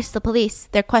 And of course, the police,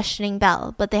 they're questioning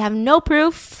Belle, but they have no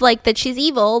proof, that she's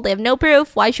evil. They have no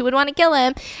proof why she would want to kill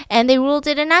him. And they ruled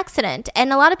it an accident.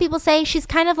 And a lot of people say she's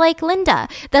kind of like Linda.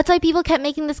 That's why people kept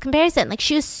making this comparison.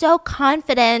 She was so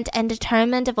confident and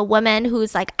determined of a woman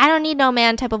who's like, I don't need no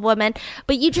man type of woman.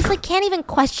 But you just can't even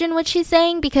question what she's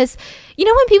saying because,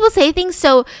 when people say things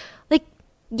so,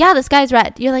 yeah, the sky's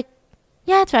red. You're like,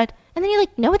 yeah, it's red. And then you're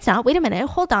like, no, it's not. Wait a minute.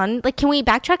 Hold on. Can we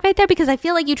backtrack right there? Because I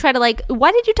feel like you try to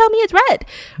why did you tell me it's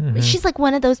red? She's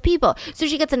one of those people. So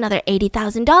she gets another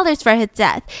 $80,000 for his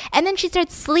death. And then she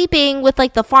starts sleeping with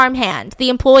the farmhand, the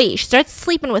employee. She starts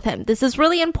sleeping with him. This is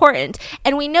really important.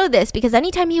 And we know this because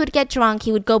anytime he would get drunk,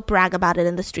 he would go brag about it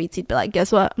in the streets. He'd be like,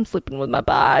 guess what? I'm sleeping with my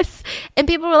boss. And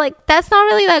people were like, that's not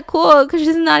really that cool because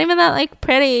she's not even that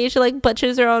pretty. She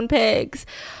butchers her own pigs.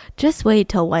 Just wait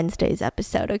till Wednesday's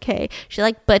episode, okay? She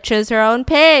butchers her own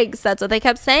pigs. That's what they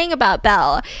kept saying about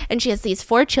Belle. And she has these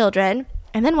 4 children.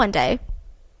 And then one day,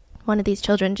 one of these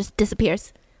children just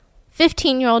disappears.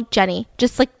 15-year-old Jenny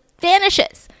just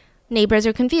vanishes. Neighbors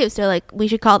are confused. They're like, we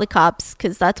should call the cops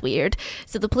because that's weird.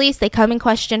 So the police, they come and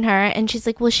question her. And she's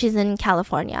like, well, she's in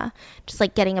California.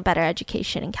 Just getting a better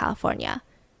education in California.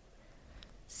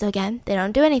 So again, they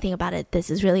don't do anything about it. This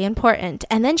is really important.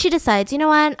 And then she decides, you know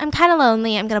what? I'm kind of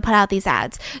lonely. I'm going to put out these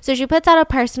ads. So she puts out a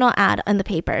personal ad in the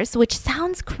papers, which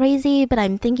sounds crazy, but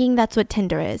I'm thinking that's what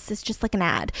Tinder is. It's just an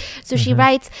ad. So she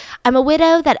writes, I'm a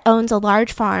widow that owns a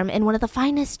large farm in one of the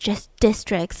finest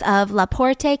districts of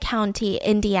LaPorte County,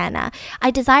 Indiana.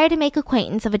 I desire to make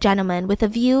acquaintance of a gentleman with a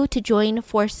view to join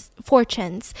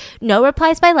fortunes. No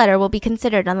replies by letter will be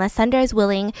considered unless sender is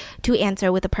willing to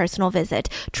answer with a personal visit.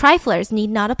 Triflers need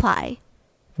not apply.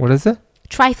 What is it?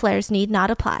 Triflers need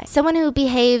not apply. Someone who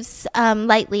behaves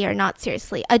lightly or not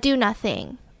seriously. A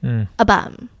do-nothing. A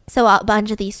bum. So a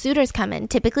bunch of these suitors come in,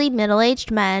 typically middle-aged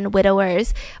men,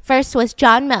 widowers. First was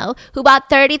John Moe, who bought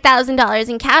 $30,000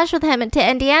 in cash with him to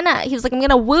Indiana. He was like, I'm going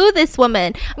to woo this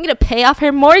woman. I'm going to pay off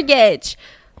her mortgage.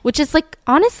 Which is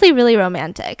honestly really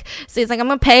romantic. So he's like, I'm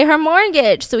going to pay her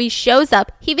mortgage. So he shows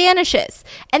up. He vanishes.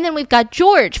 And then we've got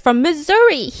George from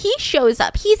Missouri. He shows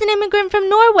up. He's an immigrant from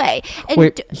Norway. And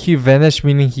wait, he vanished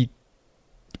meaning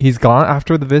he's gone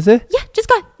after the visit? Yeah, just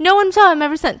gone. No one saw him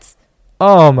ever since.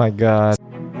 Oh my God.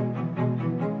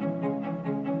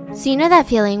 So you know that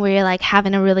feeling where you're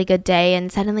having a really good day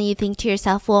and suddenly you think to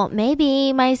yourself, well,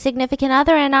 maybe my significant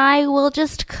other and I will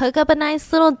just cook up a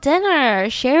nice little dinner,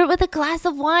 share it with a glass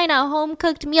of wine, a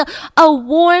home-cooked meal, a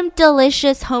warm,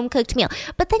 delicious home-cooked meal.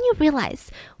 But then you realize,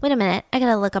 wait a minute, I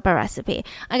gotta look up a recipe.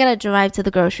 I gotta drive to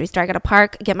the grocery store. I gotta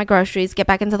park, get my groceries, get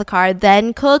back into the car,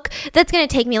 then cook. That's gonna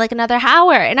take me another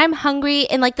hour and I'm hungry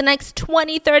in the next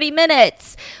 20, 30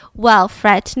 minutes. Well,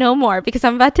 fret no more because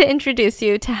I'm about to introduce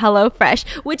you to HelloFresh,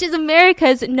 which is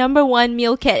America's #1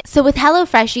 meal kit. So with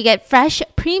HelloFresh, you get fresh,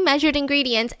 pre-measured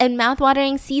ingredients and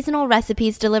mouth-watering seasonal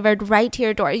recipes delivered right to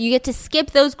your door. You get to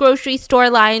skip those grocery store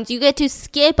lines. You get to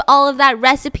skip all of that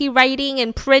recipe writing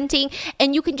and printing,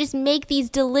 and you can just make these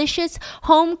delicious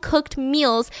home-cooked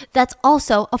meals that's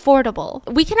also affordable.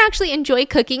 We can actually enjoy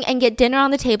cooking and get dinner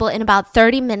on the table in about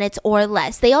 30 minutes or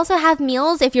less. They also have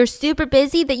meals, if you're super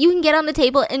busy, that you can get on the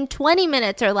table in 20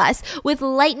 minutes or less with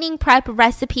lightning prep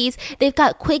recipes. They've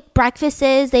got quick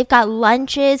breakfasts, they've got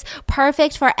lunches,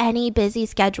 perfect for any busy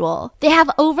schedule. They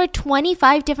have over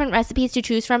 25 different recipes to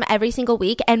choose from every single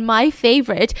week, and my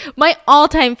favorite, my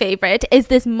all-time favorite, is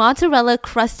this mozzarella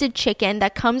crusted chicken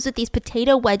that comes with these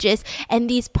potato wedges and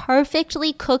these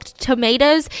perfectly cooked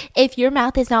tomatoes. If your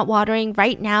mouth is not watering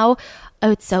right now, Oh,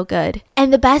 it's so good.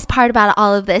 And the best part about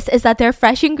all of this is that their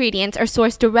fresh ingredients are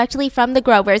sourced directly from the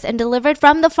growers and delivered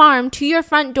from the farm to your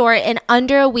front door in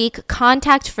under a week,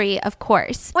 contact-free, of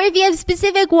course. Or if you have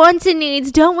specific wants and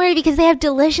needs, don't worry because they have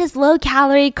delicious,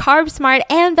 low-calorie, carb-smart,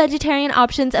 and vegetarian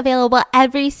options available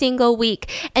every single week.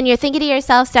 And you're thinking to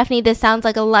yourself, Stephanie, this sounds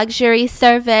like a luxury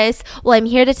service. Well, I'm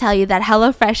here to tell you that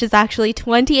HelloFresh is actually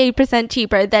 28%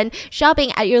 cheaper than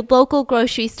shopping at your local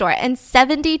grocery store and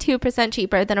 72%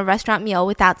 cheaper than a restaurant meal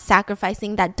without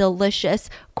sacrificing that delicious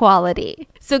quality.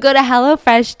 So go to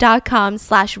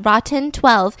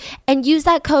HelloFresh.com/rotten12 and use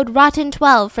that code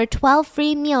rotten12 for 12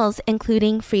 free meals,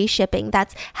 including free shipping.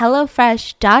 That's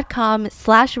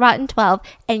HelloFresh.com/rotten12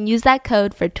 and use that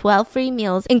code for 12 free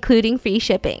meals, including free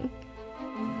shipping.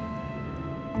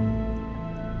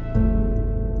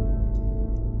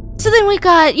 So then we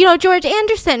got, George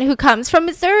Anderson, who comes from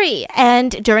Missouri.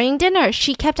 And during dinner,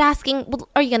 she kept asking, well,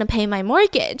 are you going to pay my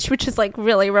mortgage? Which is like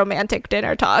really romantic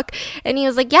dinner talk. And he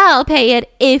was like, yeah, I'll pay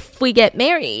it if we get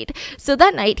married. So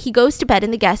that night, he goes to bed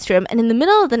in the guest room. And in the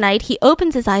middle of the night, he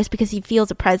opens his eyes because he feels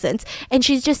a presence. And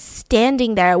she's just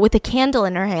standing there with a candle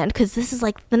in her hand because this is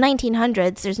like the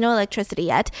 1900s. There's no electricity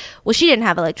yet. Well, she didn't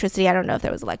have electricity. I don't know if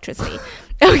there was electricity.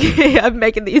 Okay, I'm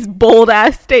making these bold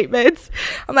ass statements.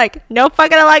 I'm like, no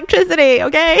fucking electricity,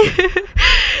 okay?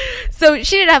 So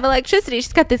she didn't have electricity.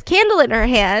 She's got this candle in her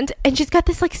hand and she's got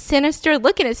this like sinister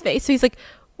look in his face. So he's like,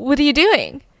 what are you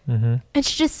doing? Mm-hmm. And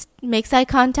she just makes eye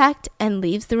contact and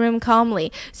leaves the room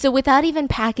calmly. So without even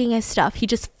packing his stuff, he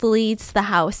just flees the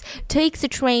house, takes a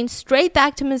train straight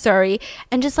back to Missouri,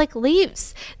 and just like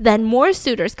leaves. Then more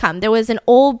suitors come. There was an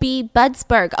old B.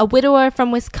 Budsberg, a widower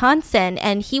from Wisconsin,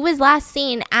 and he was last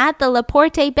seen at the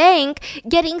Laporte Bank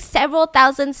getting several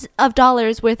thousands of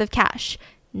dollars worth of cash.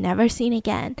 Never seen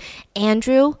again.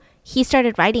 Andrew, he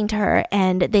started writing to her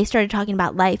and they started talking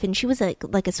about life, and she was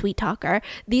like a sweet talker.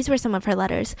 These were some of her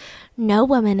letters. No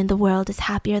woman in the world is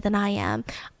happier than I am.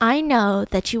 I know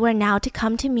that you are now to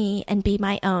come to me and be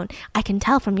my own. I can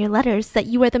tell from your letters that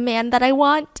you are the man that I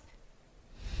want.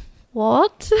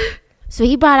 What? So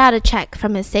he brought out a check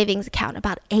from his savings account,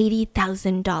 about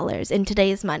 $80,000 in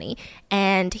today's money,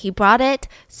 and he brought it,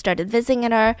 started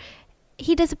visiting her.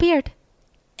 He disappeared.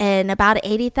 And about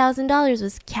 $80,000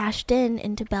 was cashed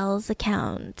into Belle's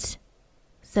account.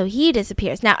 So he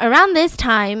disappears. Now, around this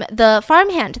time, the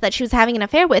farmhand that she was having an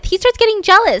affair with, he starts getting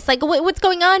jealous. Like, what's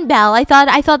going on, Belle? I thought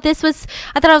I was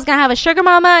going to have a sugar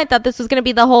mama. I thought this was going to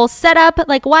be the whole setup.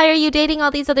 Like, why are you dating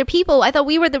all these other people? I thought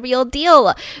we were the real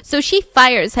deal. So she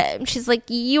fires him. She's like,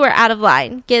 you are out of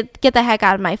line. Get the heck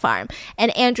out of my farm.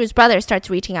 And Andrew's brother starts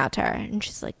reaching out to her. And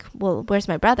she's like, well, where's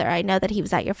my brother? I know that he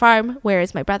was at your farm. Where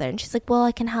is my brother? And she's like, well,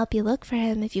 I can help you look for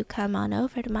him if you come on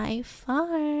over to my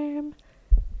farm.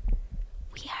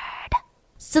 Weird.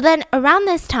 So then around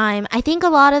this time, I think a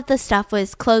lot of the stuff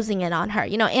was closing in on her.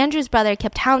 Andrew's brother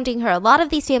kept hounding her. A lot of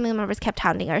these family members kept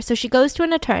hounding her. So she goes to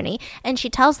an attorney and she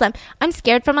tells them, I'm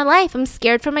scared for my life. I'm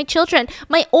scared for my children.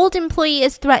 My old employee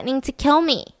is threatening to kill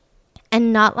me.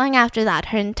 And not long after that,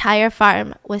 her entire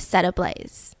farm was set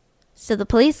ablaze. So the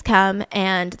police come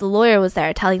and the lawyer was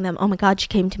there telling them, oh my God, she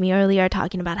came to me earlier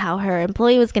talking about how her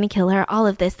employee was going to kill her. All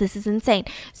of this is insane.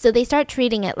 So they start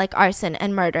treating it like arson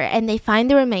and murder, and they find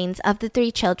the remains of the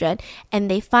 3 children,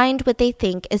 and they find what they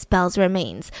think is Belle's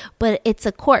remains. But it's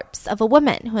a corpse of a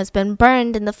woman who has been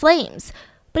burned in the flames.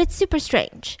 But it's super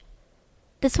strange.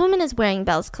 This woman is wearing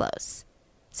Belle's clothes.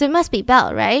 So it must be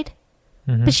Belle, right?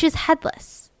 Mm-hmm. But she was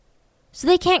headless. So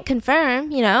they can't confirm,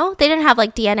 They didn't have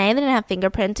like DNA. They didn't have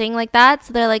fingerprinting like that.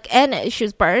 So they're like, and she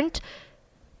was burnt.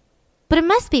 But it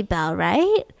must be Belle,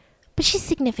 right? But she's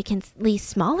significantly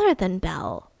smaller than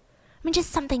Belle. I mean,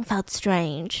 just something felt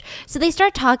strange. So they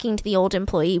start talking to the old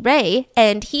employee, Ray,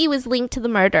 and he was linked to the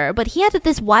murder, but he had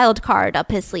this wild card up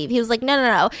his sleeve. He was like,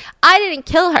 no, I didn't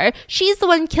kill her. She's the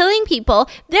one killing people.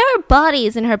 There are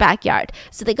bodies in her backyard.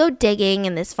 So they go digging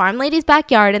in this farm lady's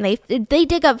backyard, and they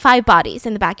dig up 5 bodies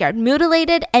in the backyard,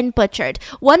 mutilated and butchered.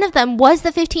 One of them was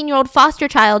the 15-year-old foster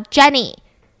child, Jenny.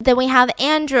 Then we have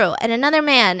Andrew and another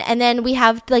man. And then we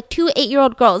have like 2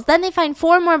 8-year-old girls. Then they find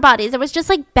 4 more bodies. There was just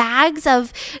like bags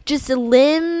of just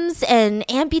limbs and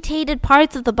amputated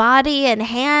parts of the body and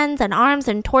hands and arms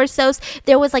and torsos.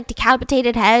 There was like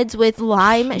decapitated heads with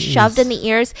lime shoved in the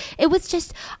ears. It was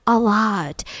just a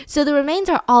lot. So the remains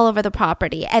are all over the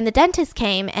property. And the dentist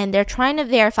came and they're trying to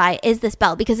verify, is this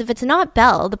Belle? Because if it's not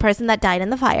Belle, the person that died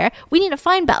in the fire, we need to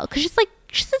find Belle. Because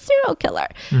she's a serial killer.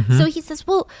 So he says,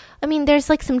 well, I mean, there's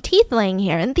like some teeth laying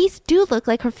here, and these do look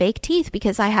like her fake teeth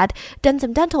because I had done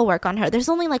some dental work on her. There's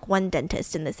only like one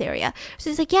dentist in this area. So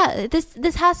he's like, yeah,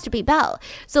 this has to be Belle.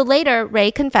 So later,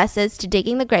 Ray confesses to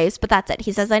digging the graves, but that's it.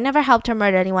 He says, I never helped her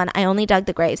murder anyone. I only dug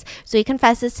the graves. So he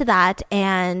confesses to that,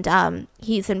 and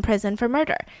he's in prison for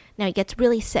murder. Now he gets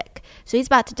really sick, so he's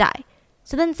about to die.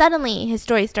 So then suddenly his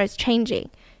story starts changing.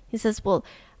 He says, well,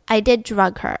 I did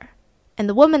drug her, and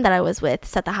the woman that I was with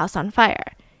set the house on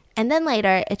fire. And then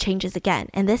later it changes again,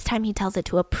 and this time he tells it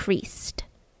to a priest.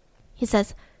 He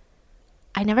says,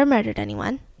 I never murdered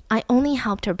anyone. I only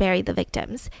helped her bury the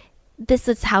victims. This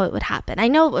is how it would happen. I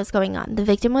know what was going on. The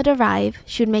victim would arrive.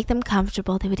 She would make them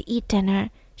comfortable. They would eat dinner.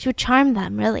 She would charm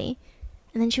them, really.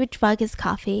 And then she would drug his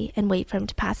coffee and wait for him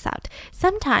to pass out.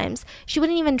 Sometimes she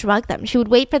wouldn't even drug them. She would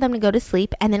wait for them to go to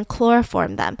sleep and then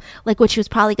chloroform them, like what she was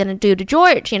probably going to do to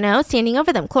George, you know, standing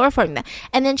over them, chloroforming them.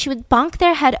 And then she would bonk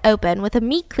their head open with a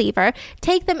meat cleaver,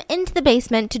 take them into the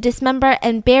basement to dismember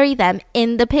and bury them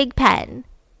in the pig pen.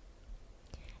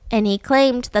 And he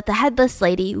claimed that the headless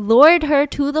lady lured her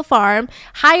to the farm,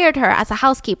 hired her as a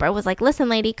housekeeper, was like, listen,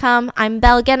 lady, come, I'm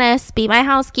Belle Guinness, be my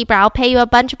housekeeper, I'll pay you a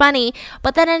bunch of money,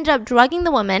 but then ended up drugging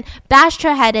the woman, bashed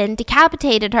her head in,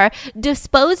 decapitated her,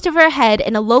 disposed of her head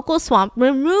in a local swamp,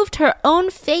 removed her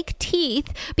own fake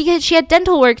teeth because she had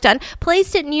dental work done,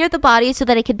 placed it near the body so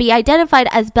that it could be identified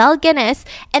as Belle Guinness,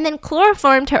 and then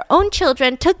chloroformed her own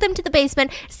children, took them to the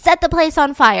basement, set the place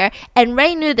on fire, and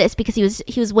Ray knew this because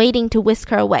he was waiting to whisk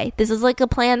her away. This is like a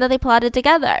plan that they plotted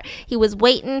together. He was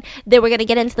waiting. They were going to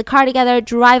get into the car together,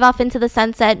 drive off into the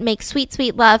sunset, make sweet,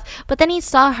 sweet love. But then he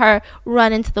saw her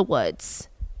run into the woods.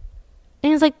 And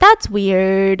he was like, that's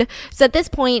weird. So at this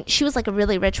point, she was like a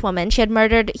really rich woman. She had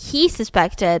murdered, he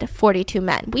suspected, 42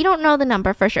 men. We don't know the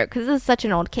number for sure because this is such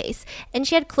an old case. And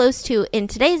she had close to, in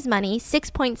today's money,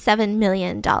 $6.7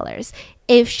 million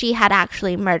if she had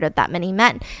actually murdered that many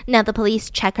men. Now, the police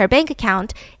check her bank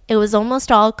account. It was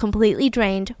almost all completely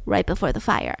drained right before the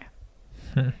fire.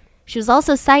 She was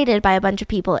also cited by a bunch of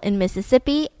people in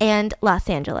Mississippi and Los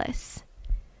Angeles.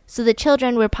 So the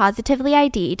children were positively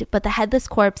ID'd, but the headless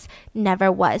corpse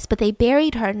never was. But they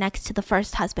buried her next to the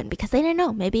first husband because they didn't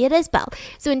know. Maybe it is Belle.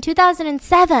 So in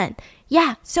 2007,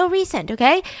 yeah, so recent,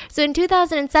 okay? So in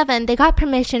 2007, they got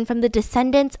permission from the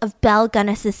descendants of Belle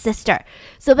Gunness's sister.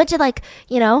 So a bunch of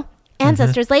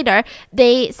ancestors later,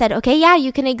 they said, okay, yeah,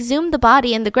 you can exhume the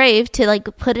body in the grave to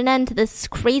put an end to this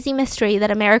crazy mystery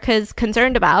that America is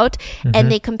concerned about.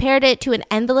 And they compared it to an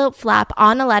envelope flap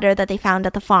on a letter that they found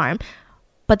at the farm.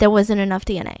 But there wasn't enough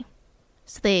DNA.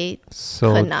 So they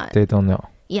could not. They don't know.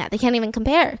 Yeah, they can't even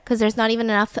compare because there's not even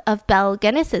enough of Belle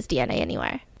Guinness's DNA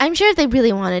anywhere. I'm sure if they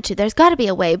really wanted to, there's got to be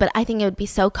a way, but I think it would be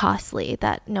so costly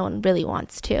that no one really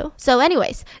wants to. So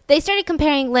anyways, they started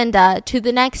comparing Linda to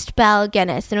the next Belle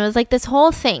Guinness, and it was like this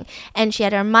whole thing. And she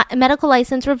had her medical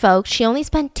license revoked. She only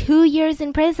spent 2 years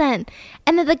in prison.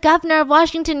 And then the governor of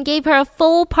Washington gave her a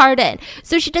full pardon.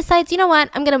 So she decides, you know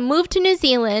what, I'm going to move to New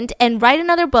Zealand and write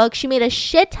another book. She made a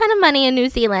shit ton of money in New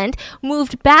Zealand,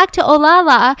 moved back to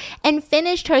Olala, and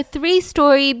finished her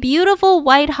 3-story beautiful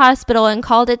white hospital and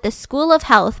called it the School of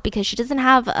Health because she doesn't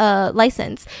have a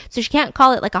license. So she can't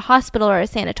call it like a hospital or a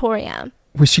sanatorium.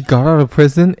 When she got out of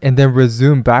prison and then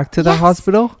resumed back to the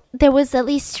hospital? There was at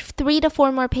least 3 to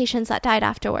 4 more patients that died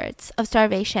afterwards of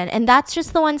starvation. And that's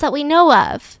just the ones that we know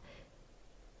of.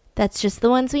 That's just the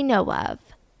ones we know of.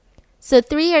 So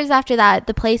 3 years after that,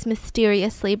 the place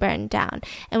mysteriously burned down.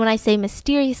 And when I say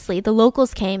mysteriously, the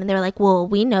locals came and they were like, well,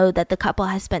 we know that the couple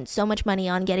has spent so much money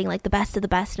on getting the best of the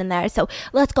best in there. So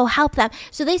let's go help them.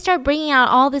 So they start bringing out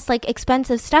all this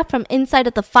expensive stuff from inside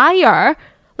of the fire,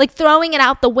 throwing it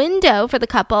out the window for the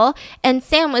couple. And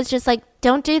Sam was just like,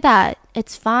 don't do that.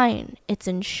 It's fine. It's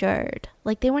insured.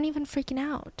 They weren't even freaking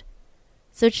out.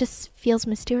 So it just feels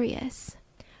mysterious.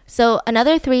 So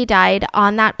another 3 died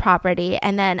on that property,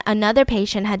 and then another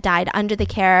patient had died under the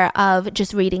care of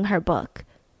just reading her book.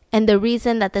 And the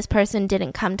reason that this person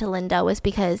didn't come to Linda was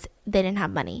because they didn't have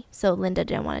money. So Linda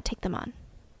didn't want to take them on.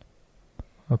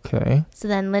 Okay. So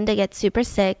then Linda gets super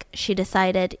sick. She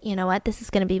decided, you know what, this is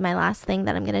going to be my last thing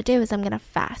that I'm going to do is I'm going to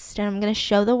fast. And I'm going to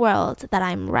show the world that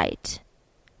I'm right.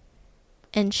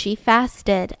 And she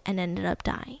fasted and ended up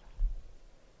dying.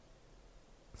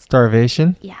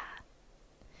 Starvation? Yeah.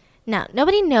 Now,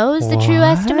 nobody knows the true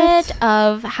estimate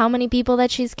of how many people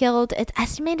that she's killed. It's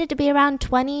estimated to be around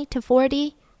 20 to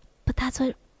 40. But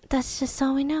that's just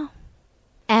all we know.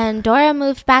 And Dora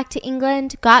moved back to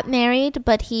England, got married,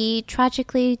 but he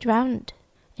tragically drowned.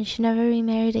 And she never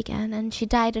remarried again. And she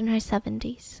died in her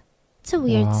 70s. It's a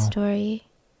weird story.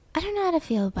 I don't know how to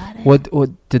feel about it.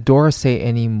 What did Dora say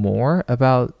any more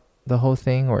about the whole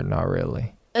thing, or not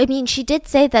really? I mean, she did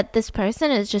say that this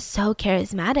person is just so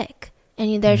charismatic.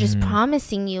 And they're just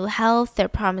promising you health. They're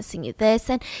promising you this.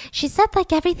 And she said,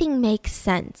 like, everything makes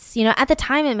sense. At the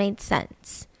time, it made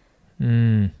sense.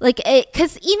 Like,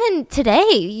 because even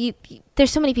today,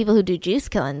 there's so many people who do juice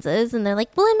cleanses. And they're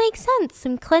like, well, it makes sense.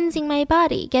 I'm cleansing my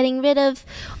body. Getting rid of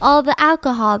all the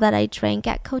alcohol that I drank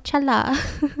at Coachella.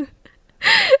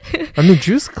 I mean,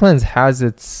 juice cleanse has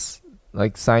its,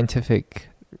 like, scientific...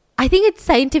 I think it's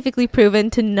scientifically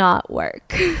proven to not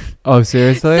work. Oh,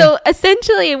 seriously? So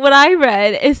essentially what I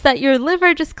read is that your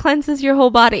liver just cleanses your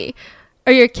whole body,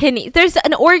 or your kidney. There's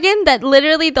an organ that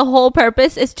literally the whole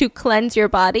purpose is to cleanse your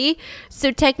body.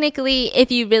 So technically, if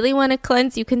you really want to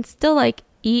cleanse, you can still like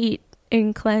eat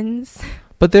and cleanse.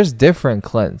 But there's different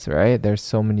cleanse, right? There's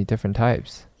so many different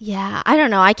types. Yeah, I don't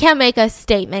know. I can't make a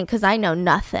statement because I know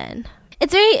nothing.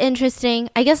 It's very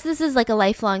interesting. I guess this is like a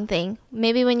lifelong thing.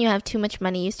 Maybe when you have too much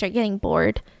money, you start getting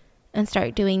bored and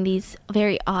start doing these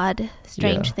very odd,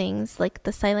 strange things, like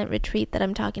the silent retreat that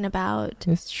I'm talking about.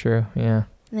 It's true, yeah.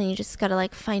 And then you just gotta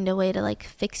like find a way to like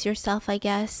fix yourself, I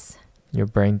guess. Your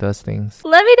brain does things.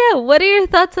 Let me know. What are your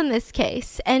thoughts on this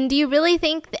case? And do you really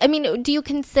think, do you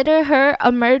consider her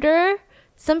a murderer?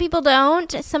 Some people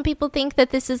don't. Some people think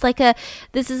that this is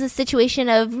a situation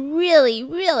of really,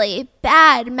 really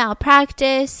bad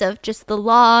malpractice, of just the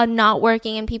law not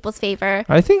working in people's favor.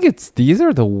 I think these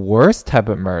are the worst type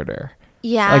of murder.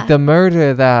 Yeah. Like the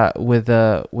murder that with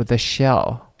a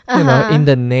shell. You know, in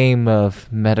the name of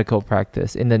medical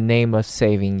practice, in the name of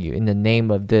saving you, in the name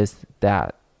of this,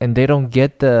 that. And they don't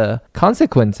get the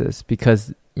consequences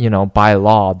because, by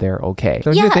law, they're okay.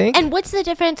 Don't you think? And what's the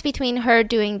difference between her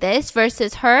doing this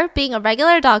versus her being a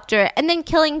regular doctor and then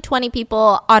killing 20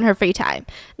 people on her free time?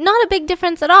 Not a big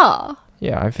difference at all.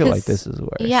 Yeah, I feel like this is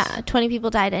worse. Yeah, 20 people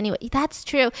died anyway. That's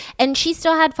true. And she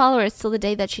still had followers till the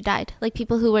day that she died. Like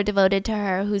people who were devoted to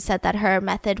her, who said that her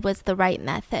method was the right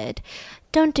method.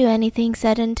 Don't do anything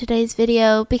said in today's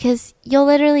video because you'll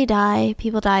literally die.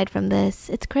 People died from this.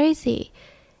 It's crazy.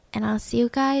 And I'll see you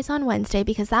guys on Wednesday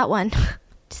because that one...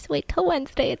 Just wait till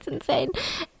Wednesday. It's insane.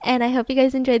 And I hope you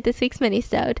guys enjoyed this week's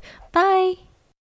mini-sode. Bye.